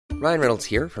Ryan Reynolds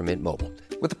here from Mint Mobile.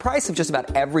 With the price of just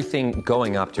about everything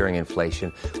going up during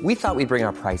inflation, we thought we'd bring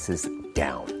our prices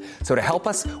down. So to help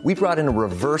us, we brought in a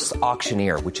reverse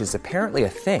auctioneer, which is apparently a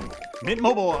thing. Mint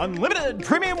Mobile Unlimited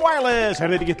Premium Wireless. How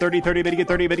to get 30, 30, bit to get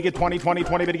 30, bit to get 20, 20,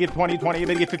 20, bit to get 20, 20,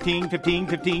 bit to get 15, 15,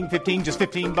 15, 15, just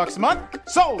 $15 a month?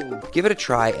 Sold! Give it a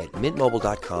try at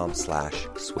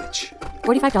mintmobile.com/switch.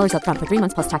 $45 up front for 3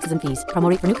 months plus taxes and fees. Promo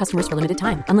rate for new customers for limited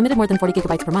time. Unlimited more than 40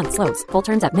 gigabytes per month. Slows full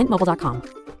terms at mintmobile.com.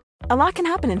 A lot can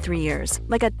happen in 3 years,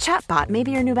 like a chatbot may be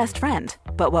your new best friend.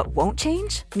 But what won't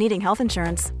change? Needing health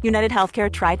insurance. United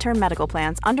Healthcare Tri-Term Medical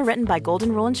Plans, underwritten by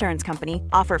Golden Rule Insurance Company,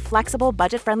 offer flexible,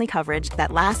 budget-friendly coverage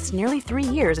that lasts nearly 3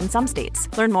 years in some states.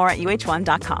 Learn more at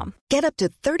uh1.com. Get up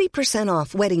to 30%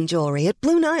 off wedding jewelry at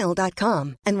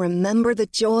BlueNile.com and remember the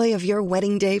joy of your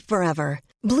wedding day forever.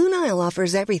 Blue Nile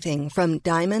offers everything from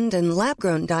diamond and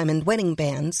lab-grown diamond wedding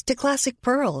bands to classic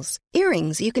pearls,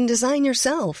 earrings you can design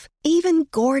yourself, even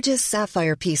gorgeous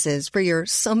sapphire pieces for your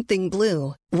something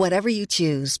blue. Whatever you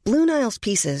choose, Blue Nile's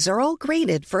pieces are all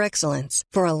graded for excellence,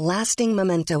 for a lasting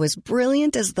memento as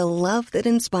brilliant as the love that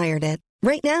inspired it.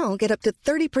 Right now, get up to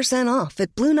 30% off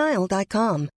at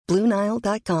BlueNile.com.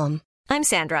 BlueNile.com. I'm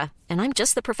Sandra, and I'm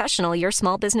just the professional your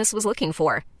small business was looking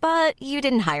for. But you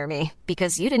didn't hire me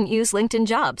because you didn't use LinkedIn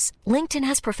Jobs. LinkedIn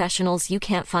has professionals you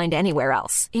can't find anywhere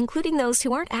else, including those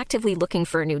who aren't actively looking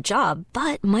for a new job,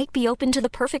 but might be open to the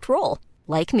perfect role,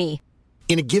 like me.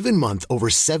 In a given month, over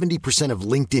 70% of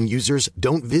LinkedIn users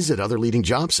don't visit other leading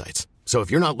job sites. So if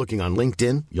you're not looking on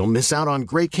LinkedIn, you'll miss out on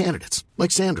great candidates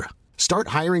like Sandra. Start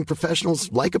hiring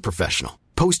professionals like a professional.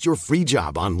 Post your free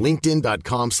job on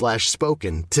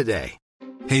linkedin.com/spoken today.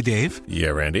 Hey, Dave. Yeah,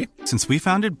 Randy. Since we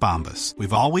founded Bombas,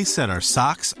 we've always said our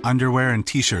socks, underwear, and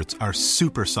T-shirts are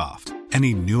super soft.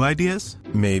 Any new ideas?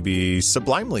 Maybe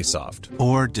sublimely soft.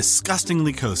 Or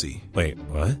disgustingly cozy. Wait,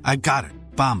 what? I got it.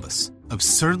 Bombas.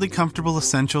 Absurdly comfortable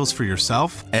essentials for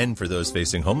yourself and for those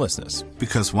facing homelessness.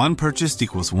 Because one purchased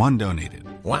equals one donated.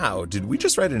 Wow, did we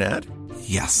just write an ad?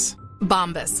 Yes.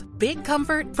 Bombas. Big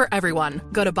comfort for everyone.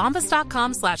 Go to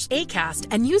bombas.com/ACAST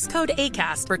and use code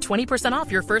ACAST for 20%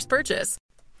 off your first purchase.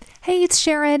 Hey, it's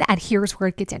Sharon, and here's where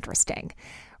it gets interesting.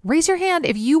 Raise your hand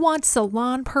if you want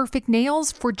salon perfect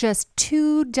nails for just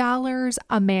 $2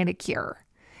 a manicure.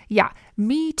 Yeah,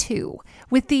 me too.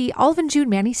 With the Olive & June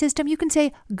Mani system, you can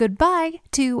say goodbye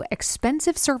to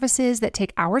expensive services that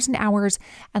take hours and hours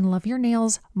and love your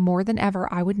nails more than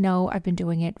ever. I would know. I've been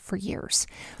doing it for years.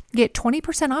 Get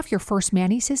 20% off your first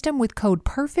Mani system with code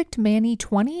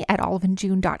PERFECTMANI20 at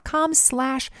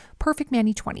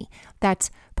oliveandjune.com/PERFECTMANI20.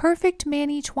 That's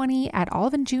PERFECTMANI20 at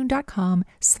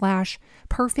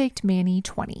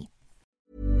oliveandjune.com/PERFECTMANI20.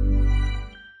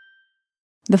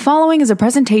 The following is a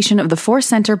presentation of the Force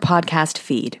Center podcast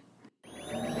feed.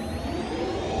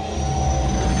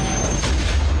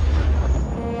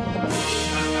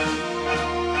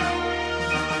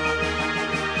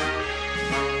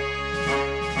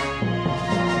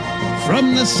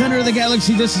 From the center of the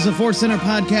galaxy, this is a Force Center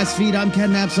podcast feed. I'm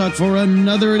Ken Knapsack for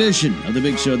another edition of the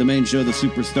big show, the main show, the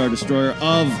Superstar Destroyer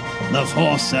of the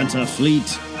Force Center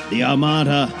fleet, the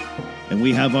Armada. And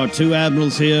we have our two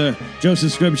admirals here,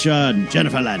 Joseph Scribshaw and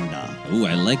Jennifer Landa. Ooh,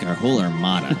 I like our whole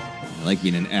armada. I like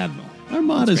being an admiral.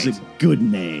 Armada's a good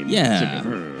name. Yeah,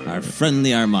 our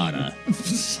friendly armada.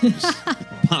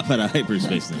 Pop out of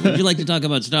hyperspace. Would you like to talk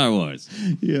about Star Wars?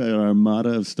 Yeah, our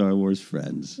armada of Star Wars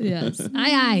friends. Yes.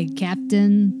 Aye,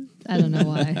 Captain. I don't know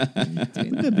why.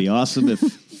 That'd be awesome if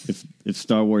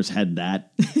Star Wars had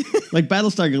that. Like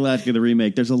Battlestar Galactica, the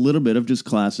remake, there's a little bit of just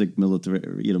classic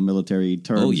military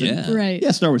terms. Oh, yeah. Right.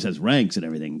 Yeah, Star Wars has ranks and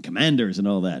everything, commanders and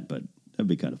all that, but that'd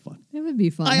be kind of fun. It would be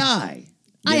fun. Aye.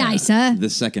 Aye, aye, sir. The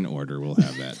second order will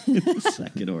have that.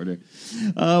 Second order.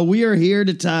 We are here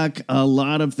to talk a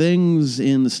lot of things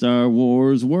in the Star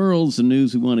Wars world. Some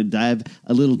news we want to dive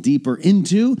a little deeper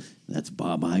into. That's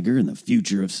Bob Iger and the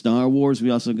future of Star Wars. We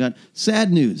also got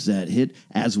sad news that hit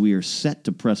as we are set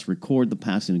to press record, the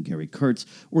passing of Gary Kurtz.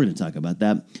 We're going to talk about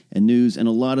that and news and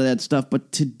a lot of that stuff.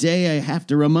 But today I have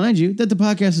to remind you that the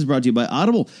podcast is brought to you by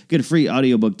Audible. Get a free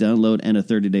audiobook download and a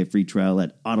 30-day free trial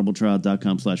at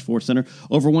audibletrial.com/forcecenter.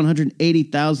 Over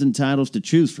 180,000 titles to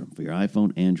choose from for your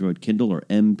iPhone, Android, Kindle, or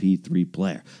MP3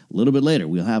 player. A little bit later,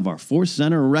 we'll have our Force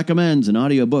Center Recommends, an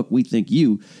audiobook we think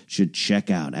you should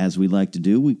check out. As we like to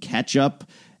do, we catch up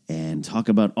and talk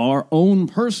about our own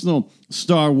personal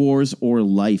Star Wars or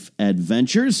life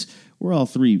adventures. We're all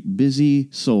three busy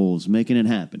souls making it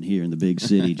happen here in the big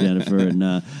city, Jennifer. And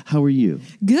how are you?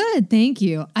 Good, thank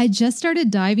you. I just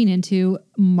started diving into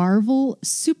Marvel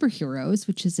Superheroes,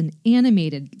 which is an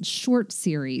animated short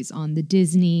series on the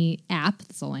Disney app.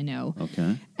 That's all I know.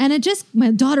 Okay. And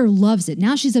my daughter loves it.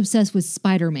 Now she's obsessed with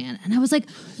Spider-Man. And I was like,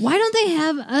 why don't they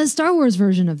have a Star Wars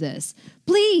version of this?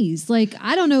 Please. Like,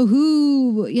 I don't know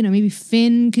who, maybe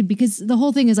Finn could, because the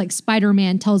whole thing is like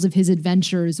Spider-Man tells of his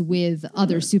adventures with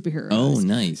other superheroes. Oh,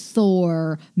 nice.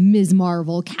 Thor, Ms.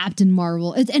 Marvel, Captain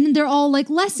Marvel. And they're all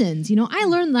like lessons. I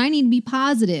learned that I need to be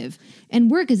positive and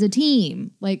work as a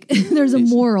team. Like, there's a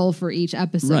moral for each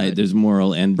episode. Right. There's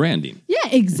moral and branding. Yeah,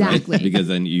 exactly. Right? Because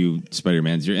then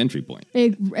Spider-Man's your entry point.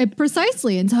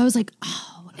 Precisely. And so I was like, oh,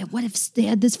 what if they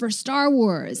had this for Star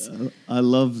Wars? I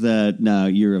love that. Now,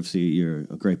 you're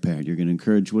a great parent. You're going to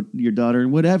encourage your daughter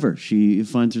in whatever she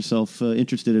finds herself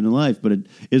interested in life. But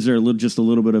is there just a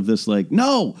little bit of this like,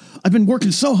 no, I've been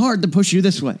working so hard to push you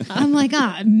this way? I'm like,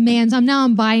 man, so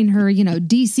I'm buying her,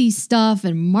 DC stuff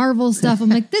and Marvel stuff. I'm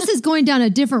like, this is going down a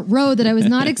different road that I was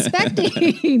not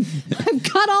expecting.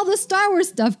 I've got all the Star Wars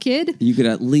stuff, kid. You could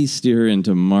at least steer her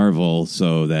into Marvel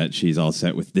so that she's all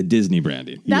set with the Disney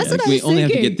branding. That's what I was We only have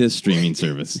to thinking. get this streaming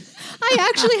service. I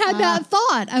actually had that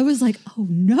thought. I was like, oh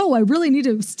no, I really need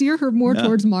to steer her more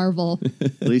towards Marvel.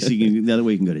 At least the other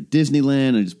way you can go to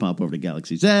Disneyland and just pop over to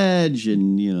Galaxy's Edge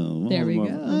and, There we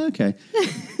go. Okay.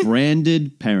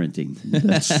 Branded parenting.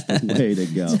 That's the way to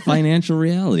go. Financial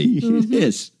reality. It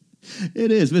is.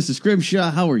 It is. Mr.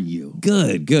 Scrimshaw, how are you?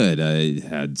 Good. I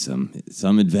had some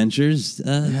adventures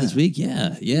this week.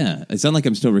 Yeah. I sound like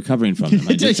I'm still recovering from them.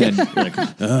 I just had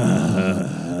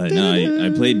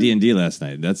I played D&D last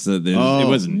night. That's it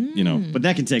wasn't, But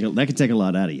that can take a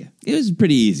lot out of you. It was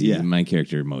pretty easy. Yeah. My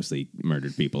character mostly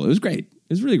murdered people. It was great.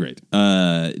 It was really great.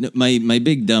 My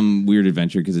big dumb weird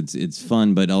adventure, because it's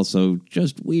fun but also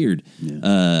just weird.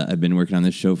 Yeah. I've been working on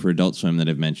this show for Adult Swim that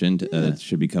I've mentioned. It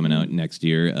should be coming out next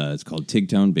year. It's called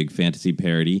Tigtown, big fantasy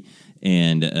parody.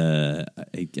 And I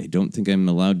don't think I'm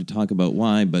allowed to talk about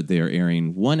why, but they are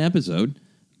airing one episode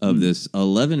of this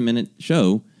 11-minute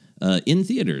show in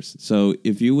theaters. So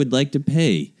if you would like to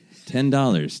pay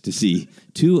 $10 to see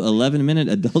two 11-minute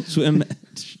Adult Swim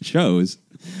shows,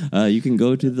 you can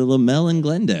go to the Lamel in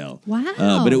Glendale.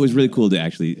 Wow. But it was really cool to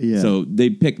actually... Yeah. So they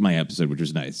picked my episode, which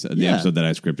was nice. The Yeah. episode that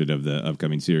I scripted of the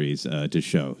upcoming series to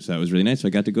show. So that was really nice. So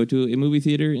I got to go to a movie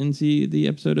theater and see the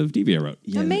episode of TV I wrote.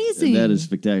 Yeah, Amazing. That is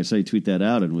spectacular. So you tweet that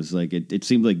out and was like, it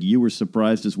seemed like you were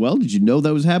surprised as well. Did you know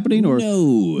that was happening? Or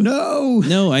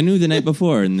No, I knew the night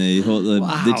before, and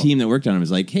the team that worked on it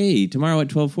was like, "Hey, tomorrow at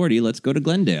 12:40, let's go to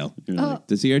Glendale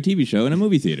to see our TV show in a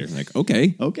movie theater." I'm like,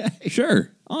 okay,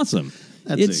 sure, awesome.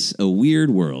 It's a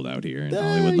weird world out here in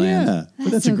Hollywood land. Yeah,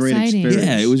 but that's so a great exciting. experience.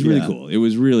 Yeah, it was really cool. It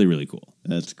was really, really cool.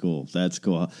 That's cool.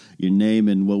 Your name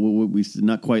and what we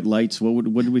not quite lights. What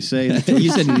did we say?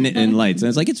 You said in lights, and I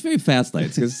was like, it's very fast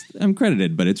lights because I'm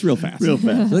credited, but it's real fast. Real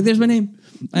fast. Like, there's my name.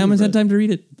 I almost had time to read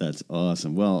it. That's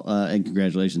awesome. Well, and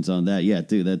congratulations on that. Yeah,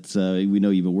 dude. That's we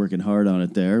know you've been working hard on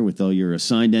it there with all your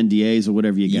assigned NDAs or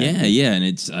whatever you got. Yeah,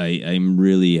 and I'm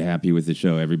really happy with the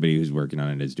show. Everybody who's working on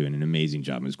it is doing an amazing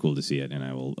job. It was cool to see it, and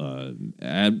I will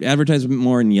advertise it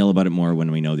more and yell about it more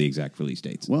when we know the exact release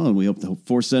dates. Well, and we hope the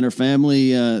Force Center family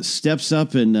steps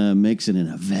up and makes it an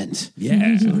event.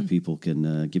 Yeah, so that people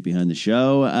can get behind the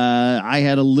show. I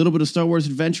had a little bit of Star Wars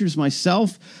adventures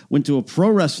myself. Went to a pro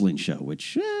wrestling show,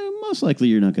 which most likely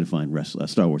you're not going to find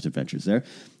Star Wars adventures there.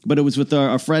 But it was with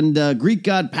our friend Greek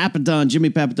God Papadon. Jimmy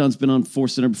Papadon's been on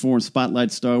Force Center before and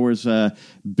Spotlight Star Wars.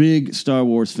 Big Star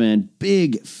Wars fan,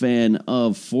 big fan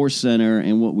of Force Center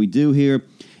and what we do here.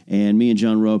 And me and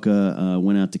John Roca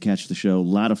went out to catch the show. A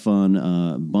lot of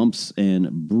fun. Bumps and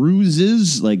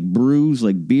bruises, like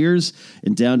beers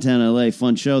in downtown LA.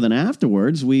 Fun show. Then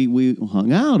afterwards, we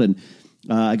hung out and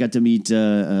I got to meet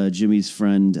Jimmy's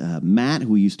friend Matt,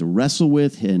 who we used to wrestle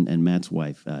with, and Matt's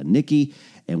wife, Nikki.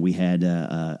 And we had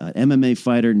an MMA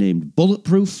fighter named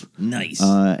Bulletproof. Nice.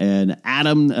 And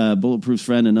Adam, Bulletproof's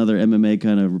friend, another MMA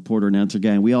kind of reporter, announcer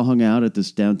guy. And we all hung out at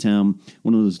this downtown,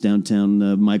 one of those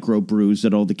downtown micro brews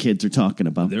that all the kids are talking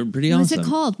about. They're pretty awesome.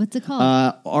 What's it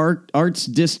called? Arts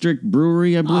District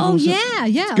Brewery, I believe. Oh, yeah.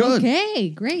 It's good. Okay,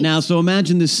 great. Now, so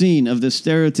imagine the scene of the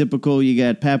stereotypical, you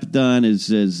got Papadon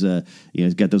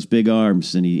he's got those big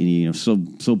arms, and he so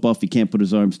buff he can't put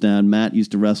his arms down. Matt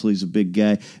used to wrestle; he's a big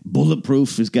guy.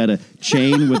 Bulletproof has got a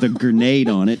chain with a grenade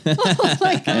on it. Oh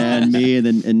my God. And me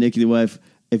and Nikki, the wife.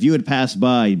 If you had passed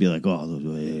by, you'd be like, "Oh,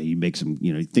 you make some,"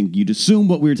 you'd assume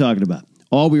what we were talking about.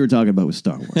 All we were talking about was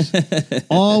Star Wars.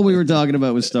 All we were talking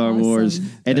about was Star Wars.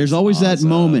 And there's always that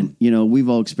moment, we've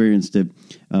all experienced it,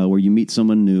 where you meet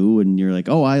someone new and you're like,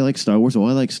 "Oh, I like Star Wars. Oh,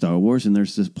 I like Star Wars." And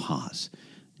there's this pause.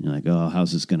 And you're like, oh,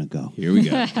 how's this going to go? Here we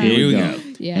go. Here we go.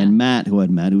 Yeah. And Matt,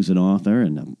 who's an author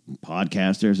and a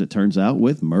podcaster, as it turns out,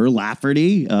 with Mur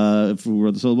Lafferty, who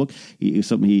wrote the solo book, he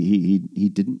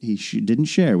didn't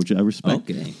share, which I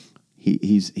respect. Okay.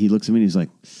 He looks at me and he's like,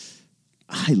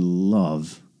 I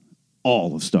love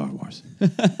all of Star Wars.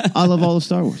 I love all of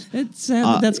Star Wars. It's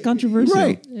that's controversial,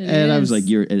 right? I was like,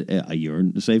 "You're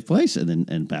in a safe place."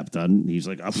 And Papadon, he's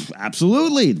like, oh,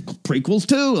 "Absolutely, prequels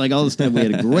too." Like all this stuff. We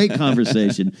had a great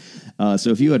conversation. So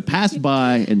if you had passed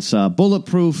by and saw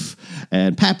Bulletproof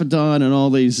and Papadon and all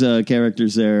these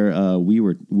characters there, we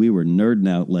were nerding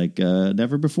out like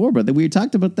never before. But we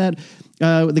talked about that.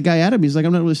 The guy Adam, he's like,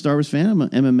 "I'm not really a Star Wars fan. I'm an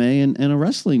MMA and a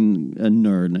wrestling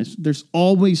nerd." And I said, there's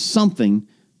always something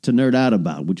to nerd out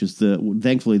about, which is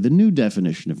thankfully the new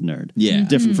definition of nerd. Yeah.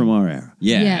 Different from our era.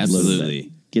 Yeah, Yes.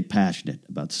 absolutely. Get passionate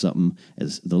about something,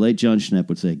 as the late John Schnepp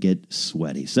would say, get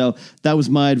sweaty. So that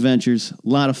was my adventures. A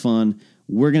lot of fun.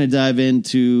 We're going to dive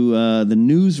into the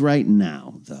news right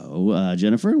now, though.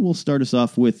 Jennifer, we'll start us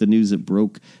off with the news that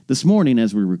broke this morning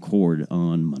as we record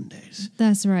on Mondays.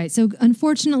 That's right. So,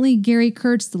 unfortunately, Gary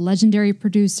Kurtz, the legendary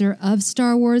producer of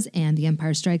Star Wars and The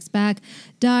Empire Strikes Back,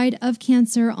 died of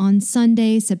cancer on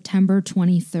Sunday, September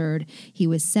 23rd. He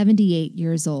was 78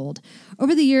 years old.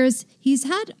 Over the years, he's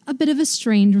had a bit of a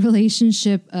strained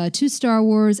relationship to Star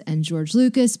Wars and George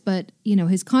Lucas, but,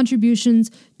 his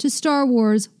contributions to Star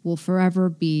Wars will forever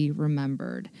be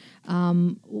remembered.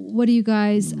 What do you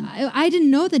guys... I didn't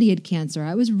know that he had cancer.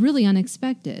 It was really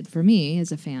unexpected for me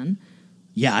as a fan.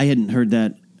 Yeah, I hadn't heard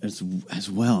that as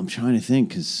well. I'm trying to think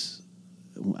because,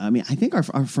 I think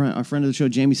our friend of the show,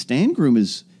 Jamie Stangroom,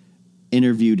 has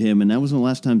interviewed him, and that was one of the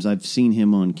last times I've seen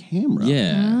him on camera.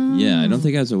 Yeah. I don't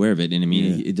think I was aware of it. And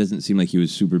it doesn't seem like he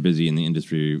was super busy in the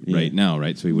industry right now,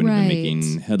 right? So he wouldn't have been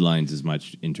making headlines as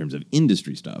much in terms of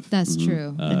industry stuff. That's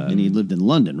true. And he lived in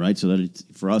London, right? So that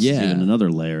for us, it's even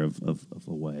another layer of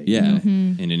a way. Yeah,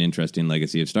 and an interesting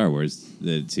legacy of Star Wars.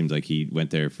 It seems like he went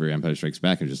there for Empire Strikes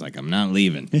Back and just like, I'm not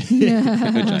leaving. Which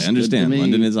I understand.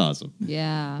 London is awesome.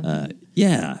 Yeah.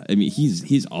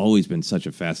 He's always been such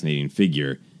a fascinating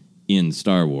figure in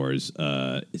Star Wars,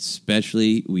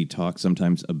 especially we talk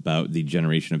sometimes about the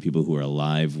generation of people who are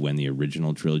alive when the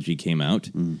original trilogy came out.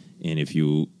 And if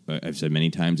you, I've said many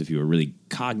times, if you were really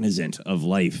cognizant of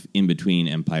life in between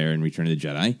Empire and Return of the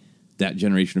Jedi, that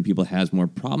generation of people has more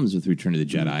problems with Return of the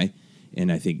Jedi. And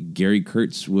I think Gary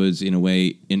Kurtz was, in a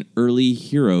way, an early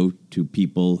hero to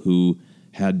people who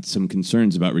had some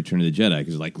concerns about Return of the Jedi.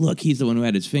 Because, like, look, he's the one who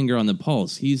had his finger on the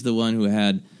pulse. He's the one who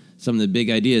had some of the big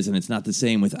ideas, and it's not the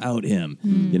same without him,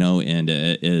 and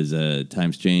as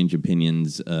times change,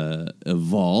 opinions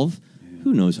evolve.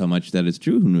 Who knows how much that is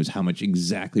true? Who knows how much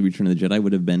exactly Return of the Jedi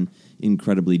would have been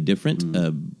incredibly different?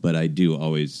 But I do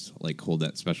always hold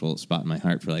that special spot in my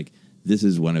heart for this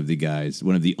is one of the guys,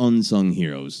 one of the unsung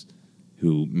heroes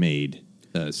who made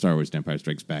Star Wars: Empire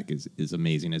Strikes Back is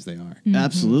amazing as they are.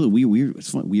 Absolutely. It's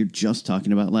fun. We were just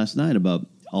talking about last night about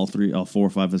all 4 or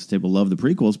 5 of us at the table love the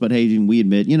prequels, but hey, we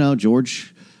admit,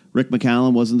 Rick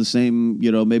McCallum wasn't the same,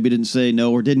 maybe didn't say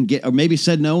no or didn't get, or maybe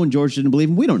said no and George didn't believe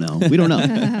him. We don't know.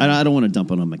 I don't want to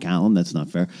dump it on McCallum. That's not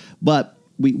fair. But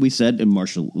we said, and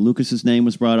Marshall Lucas's name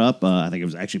was brought up. I think it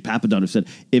was actually Papadon who said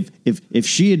if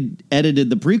she had edited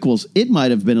the prequels, it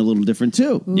might have been a little different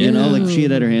too. If she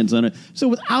had her hands on it. So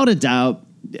without a doubt,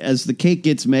 as the cake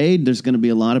gets made, there's going to be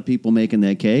a lot of people making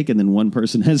that cake, and then one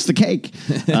person has the cake.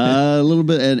 A little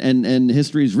bit, and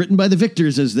history is written by the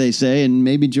victors, as they say, and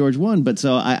maybe George won. But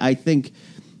so I think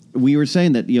we were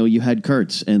saying that you had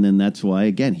Kurtz, and then that's why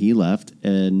again he left,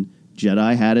 and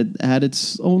Jedi had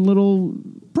its own little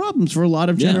problems for a lot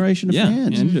of generation of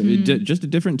fans. And just a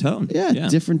different tone.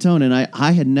 Different tone. And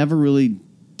I had never really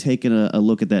taken a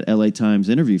look at that LA Times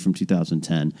interview from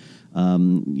 2010,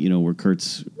 where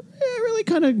Kurtz really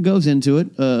kind of goes into it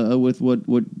with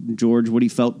what George, what he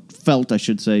felt, I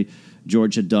should say,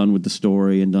 George had done with the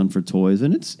story and done for toys.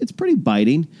 And it's pretty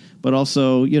biting, but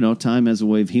also, time has a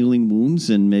way of healing wounds,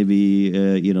 and maybe,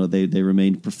 they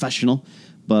remained professional.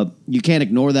 But you can't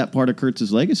ignore that part of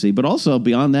Kurtz's legacy. But also,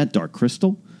 beyond that, Dark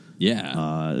Crystal.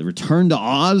 Return to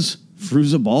Oz,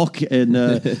 Fruza Balk, and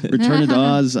Return to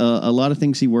Oz. A lot of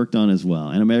things he worked on as well.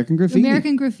 And American Graffiti.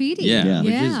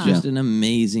 Which is just an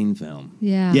amazing film.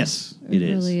 Yeah. Yes, it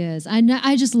is. Really is.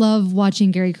 I just love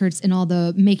watching Gary Kurtz in all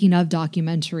the making of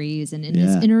documentaries and in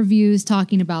his interviews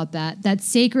talking about that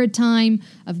sacred time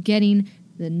of getting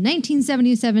the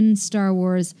 1977 Star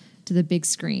Wars to the big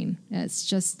screen. It's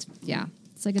just,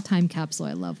 it's like a time capsule.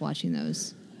 I love watching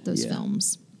those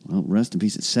films. Well, rest in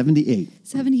peace. It's 78.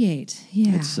 78,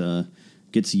 yeah.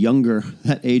 gets younger.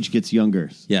 That age gets younger.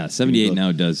 Yeah, 78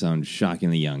 now does sound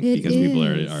shockingly young It because people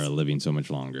is. are living so much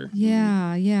longer.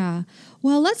 Yeah.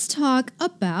 Well, let's talk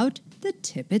about the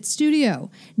Tippett Studio.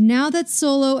 Now that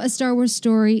Solo, A Star Wars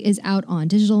Story is out on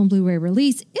digital and Blu-ray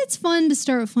release, it's fun to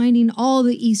start finding all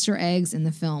the Easter eggs in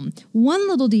the film. One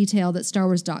little detail that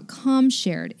StarWars.com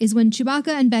shared is when Chewbacca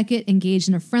and Beckett engage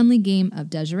in a friendly game of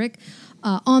Dejeric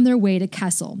on their way to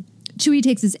Kessel. Chewie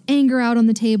takes his anger out on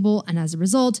the table, and as a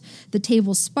result, the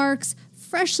table sparks,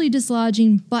 freshly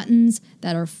dislodging buttons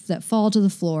that fall to the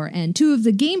floor, and 2 of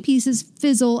the game pieces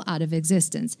fizzle out of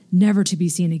existence, never to be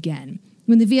seen again.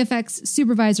 When the VFX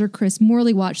supervisor Chris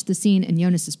Morley watched the scene in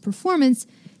Jonas's performance,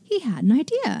 he had an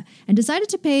idea and decided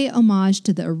to pay homage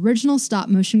to the original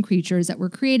stop-motion creatures that were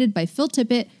created by Phil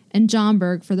Tippett and John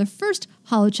Berg for the first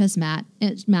holochess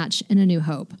match in A New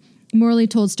Hope. Morley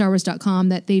told StarWars.com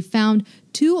that they found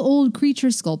 2 old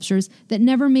creature sculptures that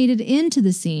never made it into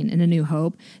the scene in A New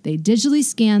Hope. They digitally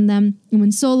scanned them, and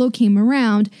when Solo came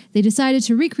around, they decided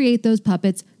to recreate those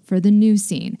puppets for the new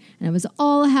scene. And it was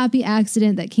all a happy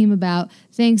accident that came about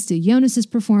thanks to Jonas's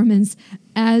performance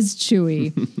as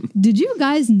Chewie. Did you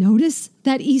guys notice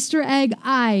that Easter egg?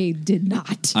 I did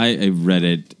not. I read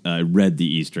it. I read the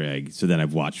Easter egg, so then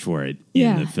I've watched for it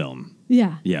in the film.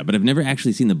 Yeah, but I've never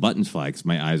actually seen the buttons fly because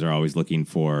my eyes are always looking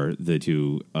for the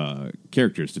 2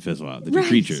 characters to fizzle out, the 2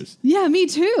 creatures. Yeah, me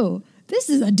too. This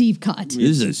is a deep cut.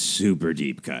 This is a super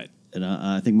deep cut. And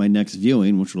I think my next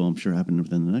viewing, which will I'm sure happen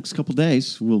within the next couple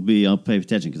days, will be I'll pay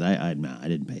attention because I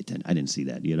didn't pay attention. I didn't see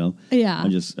that, you know. Yeah. I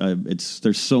just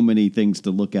there's so many things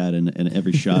to look at in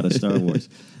every shot of Star Wars.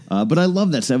 But I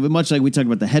love that stuff. Much like we talked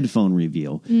about the headphone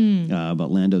reveal, about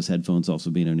Lando's headphones also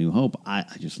being A New Hope. I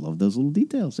just love those little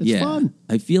details. It's fun.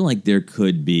 I feel like there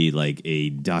could be like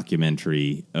a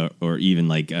documentary or even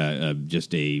like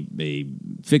just a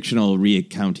fictional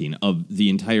reaccounting of the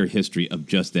entire history of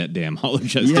just that damn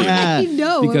holochess. Yeah. I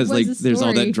know. Because it was a there's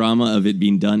all story. that drama of it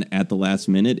being done at the last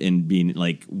minute and being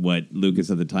like what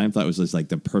Lucas at the time thought was just like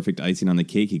the perfect icing on the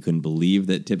cake. He couldn't believe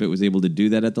that Tippett was able to do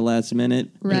that at the last minute.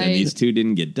 Right. And these 2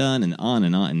 didn't get done and on,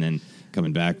 and then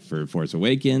coming back for Force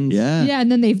Awakens. Yeah,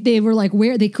 and then they were like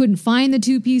where they couldn't find the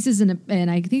 2 pieces, and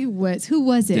I think it was who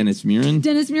was it? Dennis Muren.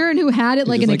 Dennis Muren, who had it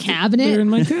like in a cabinet. They're in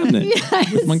my cabinet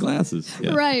Yes. with my glasses.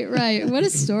 Yeah. Right. What a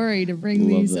story to bring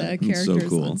Love these that. It's characters so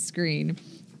cool. on screen.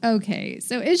 Okay,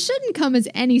 so it shouldn't come as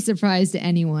any surprise to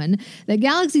anyone that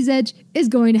Galaxy's Edge is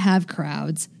going to have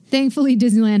crowds. Thankfully,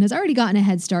 Disneyland has already gotten a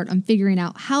head start on figuring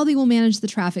out how they will manage the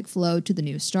traffic flow to the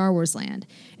new Star Wars land.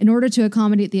 In order to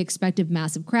accommodate the expected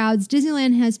massive crowds,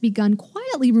 Disneyland has begun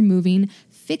quietly removing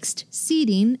fixed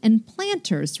seating and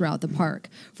planters throughout the park.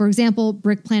 For example,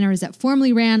 brick planters that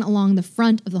formerly ran along the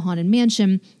front of the Haunted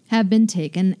Mansion have been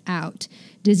taken out.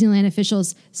 Disneyland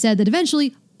officials said that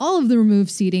eventually all of the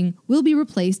removed seating will be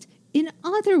replaced in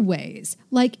other ways.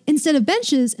 Like instead of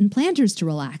benches and planters to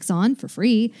relax on for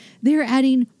free, they're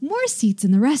adding more seats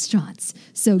in the restaurants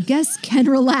so guests can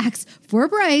relax for a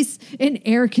price in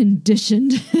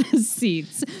air-conditioned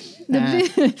seats.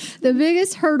 The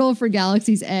biggest hurdle for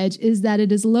Galaxy's Edge is that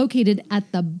it is located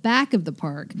at the back of the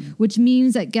park, which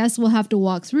means that guests will have to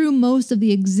walk through most of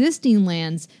the existing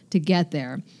lands to get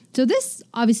there. So this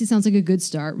obviously sounds like a good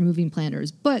start, removing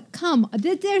planters, but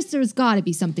there's got to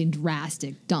be something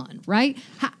drastic done, right?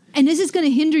 And this is going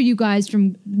to hinder you guys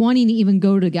from wanting to even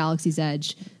go to Galaxy's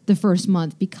Edge the first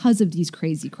month because of these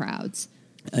crazy crowds.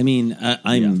 I mean,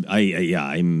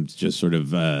 I'm just sort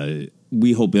of.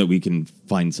 We hope that we can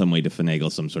find some way to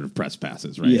finagle some sort of press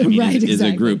passes, right? Yeah. I mean, Right, as a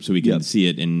exactly. group, so we can see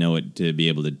it and know it to be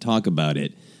able to talk about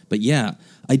it. But yeah,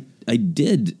 I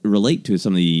did relate to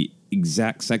some of the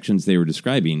exact sections they were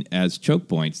describing as choke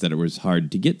points that it was hard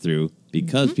to get through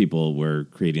because people were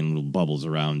creating little bubbles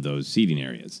around those seating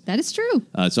areas. That is true.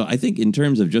 So I think in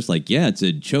terms of just like, it's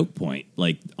a choke point,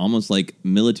 like almost like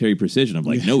military precision of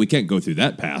like, no, we can't go through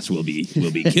that pass. We'll be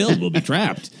killed. We'll be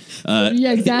trapped.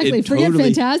 Yeah, exactly. It Forget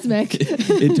totally- Fantasmic.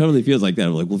 It totally feels like that.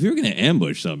 I'm like, well, if you're going to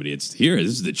ambush somebody, it's here.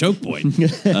 This is the choke point.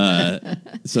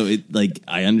 So it like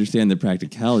I understand the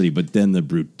practicality, but then the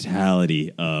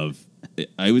brutality of.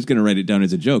 I was going to write it down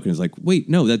as a joke, and it's like, wait,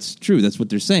 no, that's true. That's what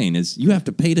they're saying is you have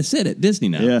to pay to sit at Disney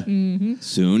now. Yeah. Mm-hmm.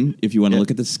 Soon, if you want to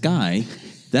look at the sky,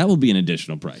 that will be an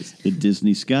additional price. The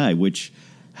Disney Sky, which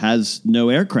has no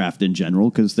aircraft in general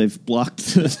because they've blocked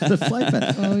the flight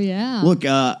path. Oh, yeah. Look,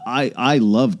 I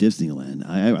love Disneyland.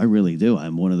 I really do.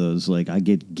 I'm one of those, like, I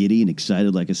get giddy and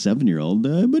excited like a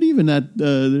 7-year-old, but even that,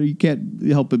 you can't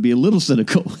help but be a little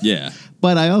cynical. Yeah.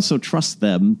 But I also trust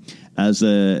them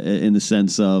in the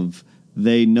sense of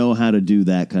they know how to do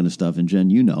that kind of stuff. And Jen,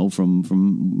 you know,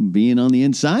 from being on the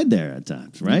inside there at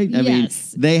times, right? I mean,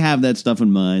 they have that stuff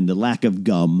in mind. The lack of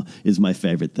gum is my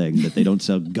favorite thing, that they don't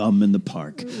sell gum in the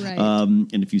park. Right.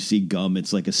 And if you see gum,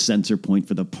 it's like a censor point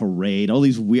for the parade. All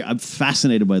these weird, I'm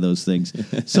fascinated by those things.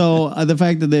 So the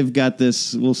fact that they've got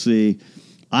this, we'll see.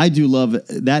 I do love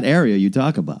that area you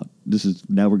talk about.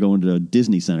 Now we're going to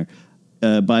Disney Center.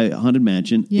 By Haunted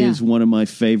Mansion is one of my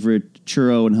favorite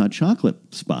churro and hot chocolate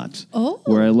spots.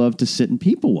 Where I love to sit and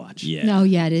people watch. No,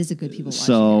 it is a good people watch.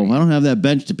 So I don't have that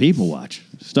bench to people watch.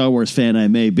 Star Wars fan I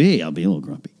may be, I'll be a little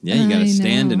grumpy. Yeah, you got to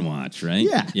stand and watch, right?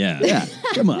 Yeah.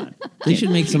 Come on. They should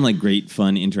make some like great,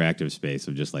 fun, interactive space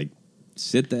of just like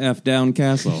sit the F down,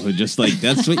 castle. Just like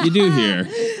that's what you do here.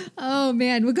 Oh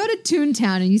man, we'll go to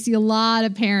Toontown and you see a lot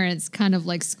of parents kind of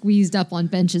like squeezed up on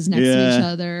benches next to each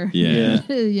other.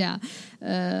 Yeah.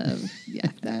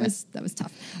 That was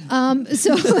tough.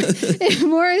 So in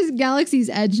more Galaxy's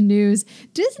Edge news,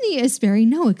 Disney is sparing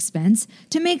no expense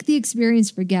to make the experience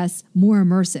for guests more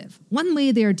immersive. One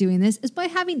way they are doing this is by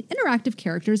having interactive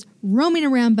characters roaming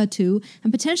around Batuu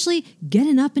and potentially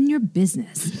getting up in your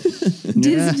business.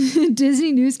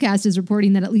 Disney Newscast is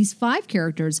reporting that at least 5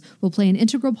 characters will play an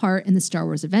integral part in the Star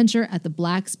Wars adventure at the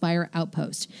Black Spire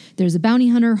Outpost. There's a bounty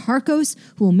hunter, Harkos,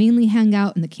 who will mainly hang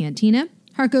out in the cantina.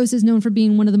 Harkos is known for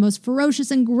being one of the most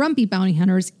ferocious and grumpy bounty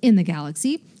hunters in the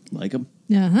galaxy. Like him.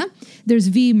 There's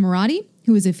V. Marathi,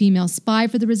 who is a female spy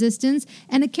for the Resistance,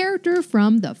 and a character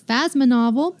from the Phasma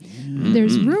novel.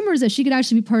 There's rumors that she could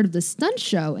actually be part of the stunt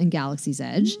show in Galaxy's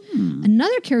Edge.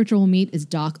 Another character we'll meet is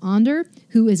Doc Onder,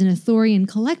 who is an Ithorian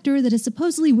collector that is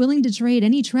supposedly willing to trade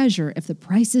any treasure if the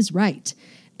price is right.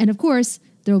 And of course,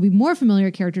 there will be more familiar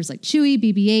characters like Chewie,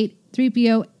 BB-8,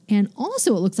 3PO, and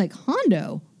also it looks like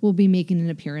Hondo will be making an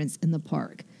appearance in the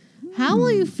park. How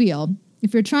will you feel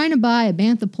if you're trying to buy a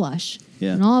Bantha plush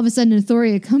and all of a sudden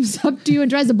Ithoria comes up to you and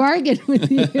tries to bargain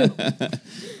with you?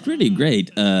 Pretty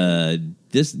great.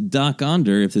 This Doc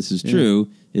Onder, if this is true,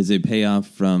 is a payoff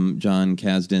from John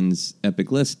Kasdan's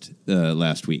Epic List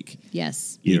last week.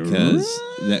 Yes. Because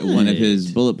that one of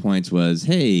his bullet points was,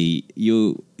 hey,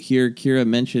 you hear Kira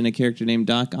mention a character named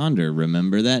Doc Onder.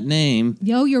 Remember that name?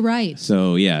 Yo, you're right.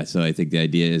 So, so I think the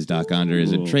idea is Doc Onder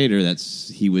is a trader.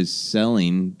 He was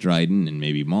selling Dryden and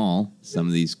maybe Maul some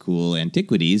of these cool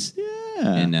antiquities.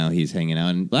 And now he's hanging out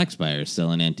in Black Spire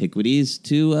selling antiquities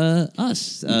to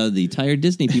us, the tired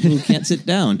Disney people who can't sit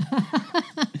down.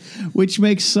 Which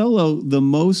makes Solo the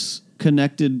most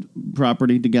connected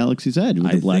property to Galaxy's Edge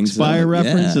with the Black Spire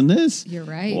reference in this. You're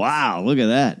right. Wow, look at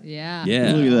that. Yeah.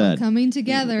 Look at that. Coming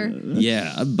together.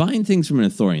 Buying things from an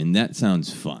Ithorian, that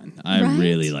sounds fun. I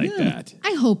really like that.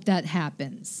 I hope that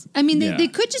happens. I mean, they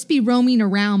could just be roaming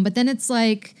around, but then it's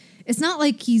like... It's not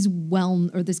like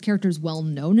this character's well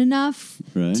known enough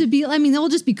to be. I mean, it'll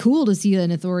just be cool to see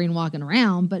an Ithorian walking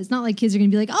around, but it's not like kids are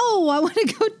going to be like, "Oh, I want to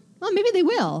go." Well, maybe they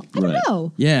will. I don't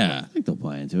know. Yeah, I think they'll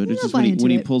buy into it. It's just when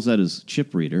he pulls out his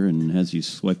chip reader and has you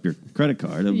swipe your credit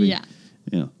card, it'll be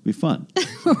be fun.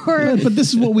 But this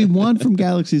is what we want from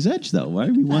Galaxy's Edge, though.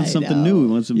 Right? We want something new. We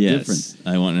want something different.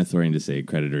 I want an Ithorian to say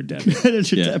credit or debit.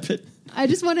 Credit or debit. I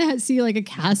just want to see like a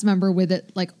cast member with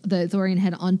it, like the Ithorian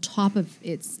head on top of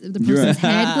the person's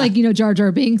head, like Jar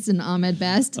Jar Binks and Ahmed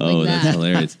Best. Oh, that's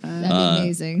hilarious! That'd be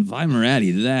amazing. Vi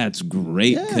Marathi, that's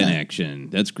great connection.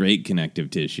 That's great connective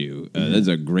tissue. That's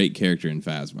a great character in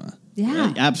Phasma.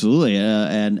 Yeah, absolutely.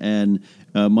 And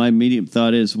my immediate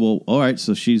thought is, well, all right,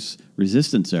 so she's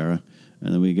Resistance era,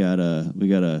 and then we got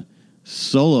a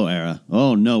Solo era.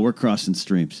 Oh no, we're crossing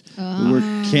streams. We're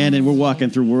canon. We're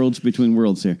walking through worlds between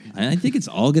worlds here. I think it's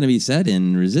all going to be set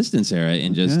in Resistance era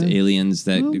and just aliens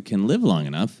that can live long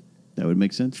enough. That would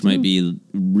make sense. Which might be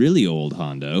really old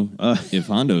Hondo if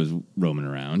Hondo's roaming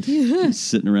around,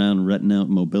 sitting around renting out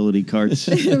mobility carts,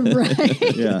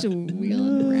 right?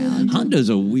 Wheeling around. Hondo's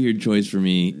a weird choice for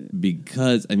me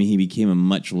because he became a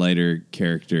much lighter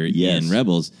character in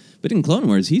Rebels. But in Clone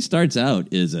Wars, he starts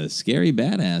out as a scary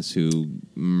badass who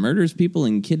murders people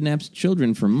and kidnaps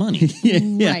children for money.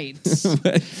 Right.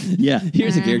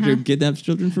 Here's a character who kidnaps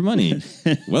children for money.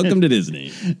 Welcome to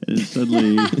Disney. And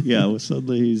suddenly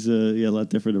he's a lot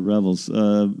different in Rebels.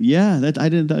 I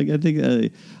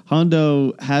think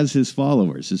Hondo has his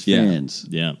followers, his fans.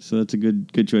 Yeah. So that's a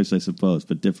good choice, I suppose,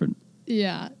 but different.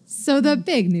 Yeah. So the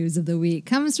big news of the week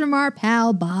comes from our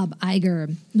pal Bob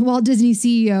Iger. The Walt Disney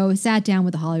CEO sat down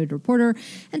with the Hollywood Reporter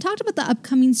and talked about the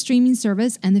upcoming streaming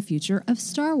service and the future of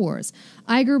Star Wars.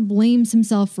 Iger blames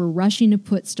himself for rushing to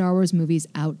put Star Wars movies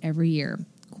out every year.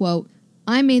 Quote,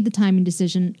 "I made the timing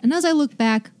decision, and as I look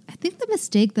back, I think the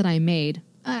mistake that I made,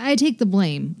 I take the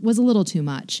blame, was a little too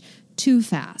much, too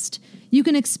fast. You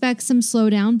can expect some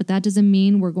slowdown, but that doesn't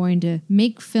mean we're going to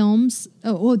make films.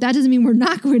 That doesn't mean we're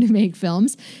not going to make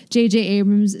films. J.J.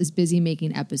 Abrams is busy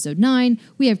making Episode 9.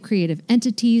 We have creative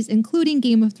entities, including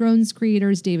Game of Thrones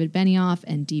creators David Benioff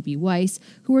and D.B. Weiss,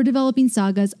 who are developing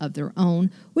sagas of their own,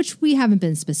 which we haven't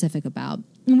been specific about.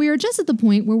 And we are just at the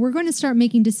point where we're going to start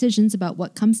making decisions about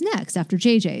what comes next after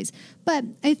JJ's. But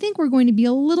I think we're going to be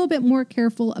a little bit more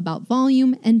careful about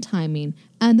volume and timing,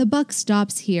 and the buck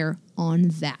stops here on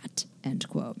that, end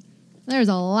quote. There's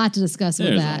a lot to discuss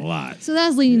with that. There's a lot. So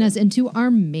that's leading us into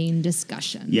our main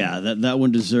discussion. Yeah, that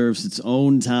one deserves its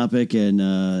own topic,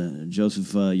 and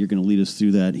Joseph, you're going to lead us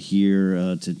through that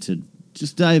here to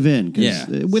just dive in.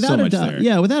 Yeah, without so a much doubt. there.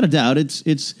 Yeah, without a doubt,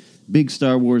 it's big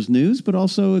Star Wars news, but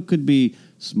also it could be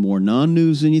some more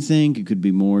non-news than you think. It could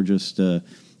be more just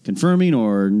confirming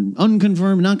or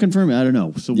unconfirmed, not confirming. I don't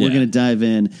know. So we're going to dive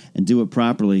in and do it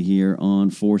properly here on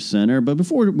Force Center. But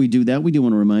before we do that, we do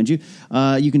want to remind you,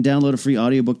 you can download a free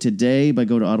audiobook today by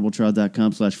going to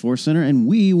audibletrial.com/Force Center. And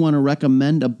we want to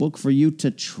recommend a book for you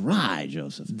to try,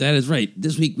 Joseph. That is right.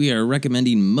 This week we are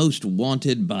recommending Most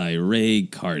Wanted by Ray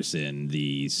Carson.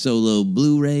 The solo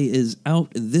Blu-ray is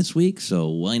out this week, so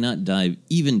why not dive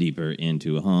even deeper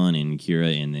into Han and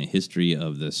Kira and the history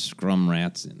of the Scrum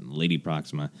Rats and Lady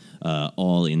Proxima,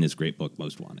 all in this great book,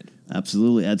 Most Wanted.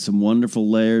 Absolutely. Add some wonderful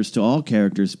layers to all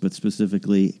characters, but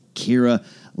specifically Kira.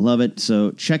 Love it.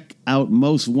 So check out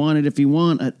Most Wanted if you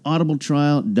want at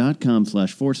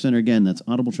audibletrial.com/Force Center. Again, that's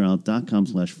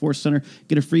audibletrial.com/Force Center.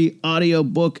 Get a free audio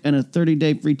book and a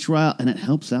 30-day free trial, and it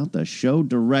helps out the show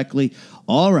directly.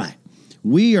 All right.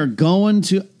 We are going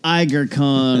to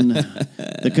IgerCon,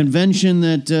 the convention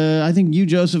that I think you,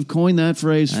 Joseph, coined that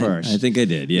phrase first. I think I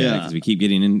did, yeah, because we keep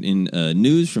getting in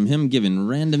news from him giving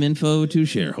random info to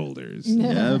shareholders in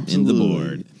the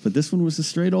board. But this one was a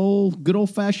straight good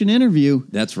old-fashioned interview.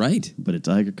 That's right. But it's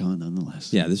IgerCon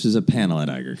nonetheless. Yeah, this is a panel at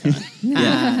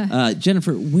IgerCon.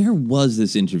 Jennifer, where was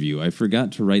this interview? I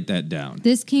forgot to write that down.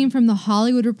 This came from The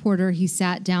Hollywood Reporter. He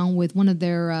sat down with one of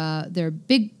their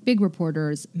big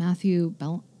reporters, Matthew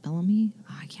Bellamy?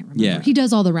 Oh, I can't remember. Yeah. He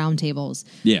does all the roundtables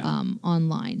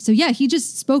online. So, he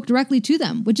just spoke directly to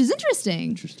them, which is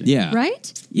interesting. Yeah.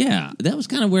 Right? Yeah. That was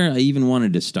kind of where I even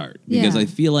wanted to start. Because I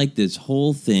feel like this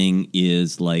whole thing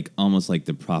is like almost like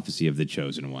the prophecy of the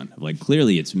chosen one. Like,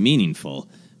 clearly it's meaningful,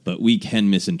 but we can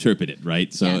misinterpret it,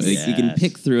 right? So you can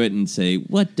pick through it and say,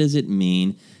 what does it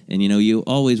mean? And, you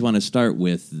always want to start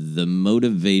with the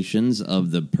motivations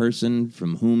of the person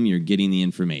from whom you're getting the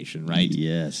information, right?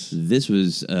 Yes. This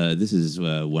is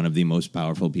one of the most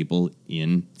powerful people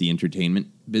in the entertainment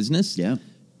business. Yeah.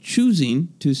 Choosing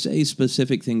to say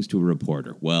specific things to a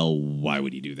reporter. Well, why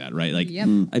would he do that, right? Like,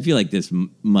 I feel like this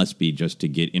must be just to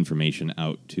get information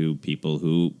out to people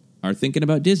who are thinking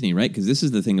about Disney, right? Because this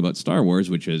is the thing about Star Wars,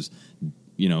 which is,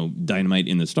 dynamite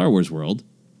in the Star Wars world.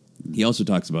 He also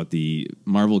talks about the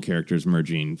Marvel characters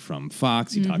merging from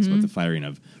Fox. He talks about the firing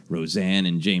of Roseanne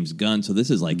and James Gunn. So this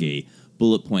is like a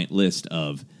bullet point list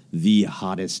of the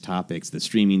hottest topics, the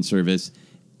streaming service.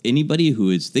 Anybody who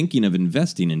is thinking of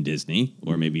investing in Disney,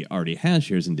 or maybe already has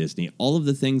shares in Disney, all of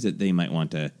the things that they might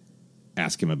want to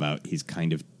ask him about, he's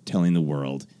kind of telling the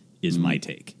world, is my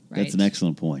take. Right. That's an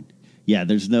excellent point. Yeah,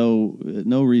 there's no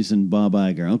reason Bob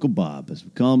Iger, Uncle Bob, as we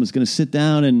call him, is going to sit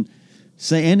down and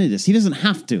say any of this. He doesn't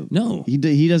have to. No.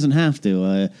 He doesn't have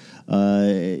to.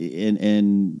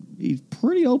 And he's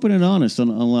pretty open and honest on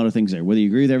a lot of things there, whether you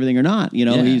agree with everything or not.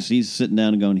 He's sitting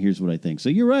down and going, here's what I think. So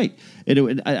you're right. I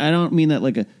don't mean that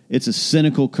like it's a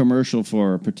cynical commercial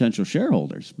for potential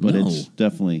shareholders, but it's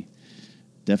definitely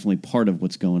part of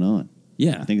what's going on.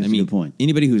 Yeah. I think that's a good point.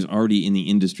 Anybody who's already in the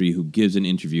industry who gives an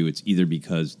interview, it's either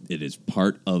because it is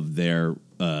part of their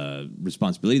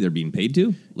responsibility they're being paid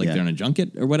to, like they're on a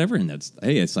junket or whatever, and that's,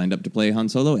 hey, I signed up to play Han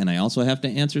Solo, and I also have to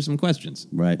answer some questions.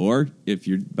 Right. Or if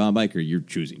you're Bob Iger, you're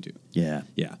choosing to. Yeah.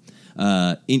 Yeah.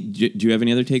 Do you have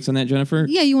any other takes on that, Jennifer?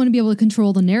 Yeah, you want to be able to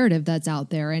control the narrative that's out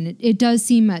there. And it does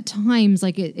seem at times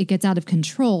like it gets out of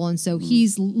control. And so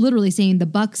he's literally saying the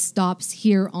buck stops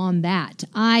here on that.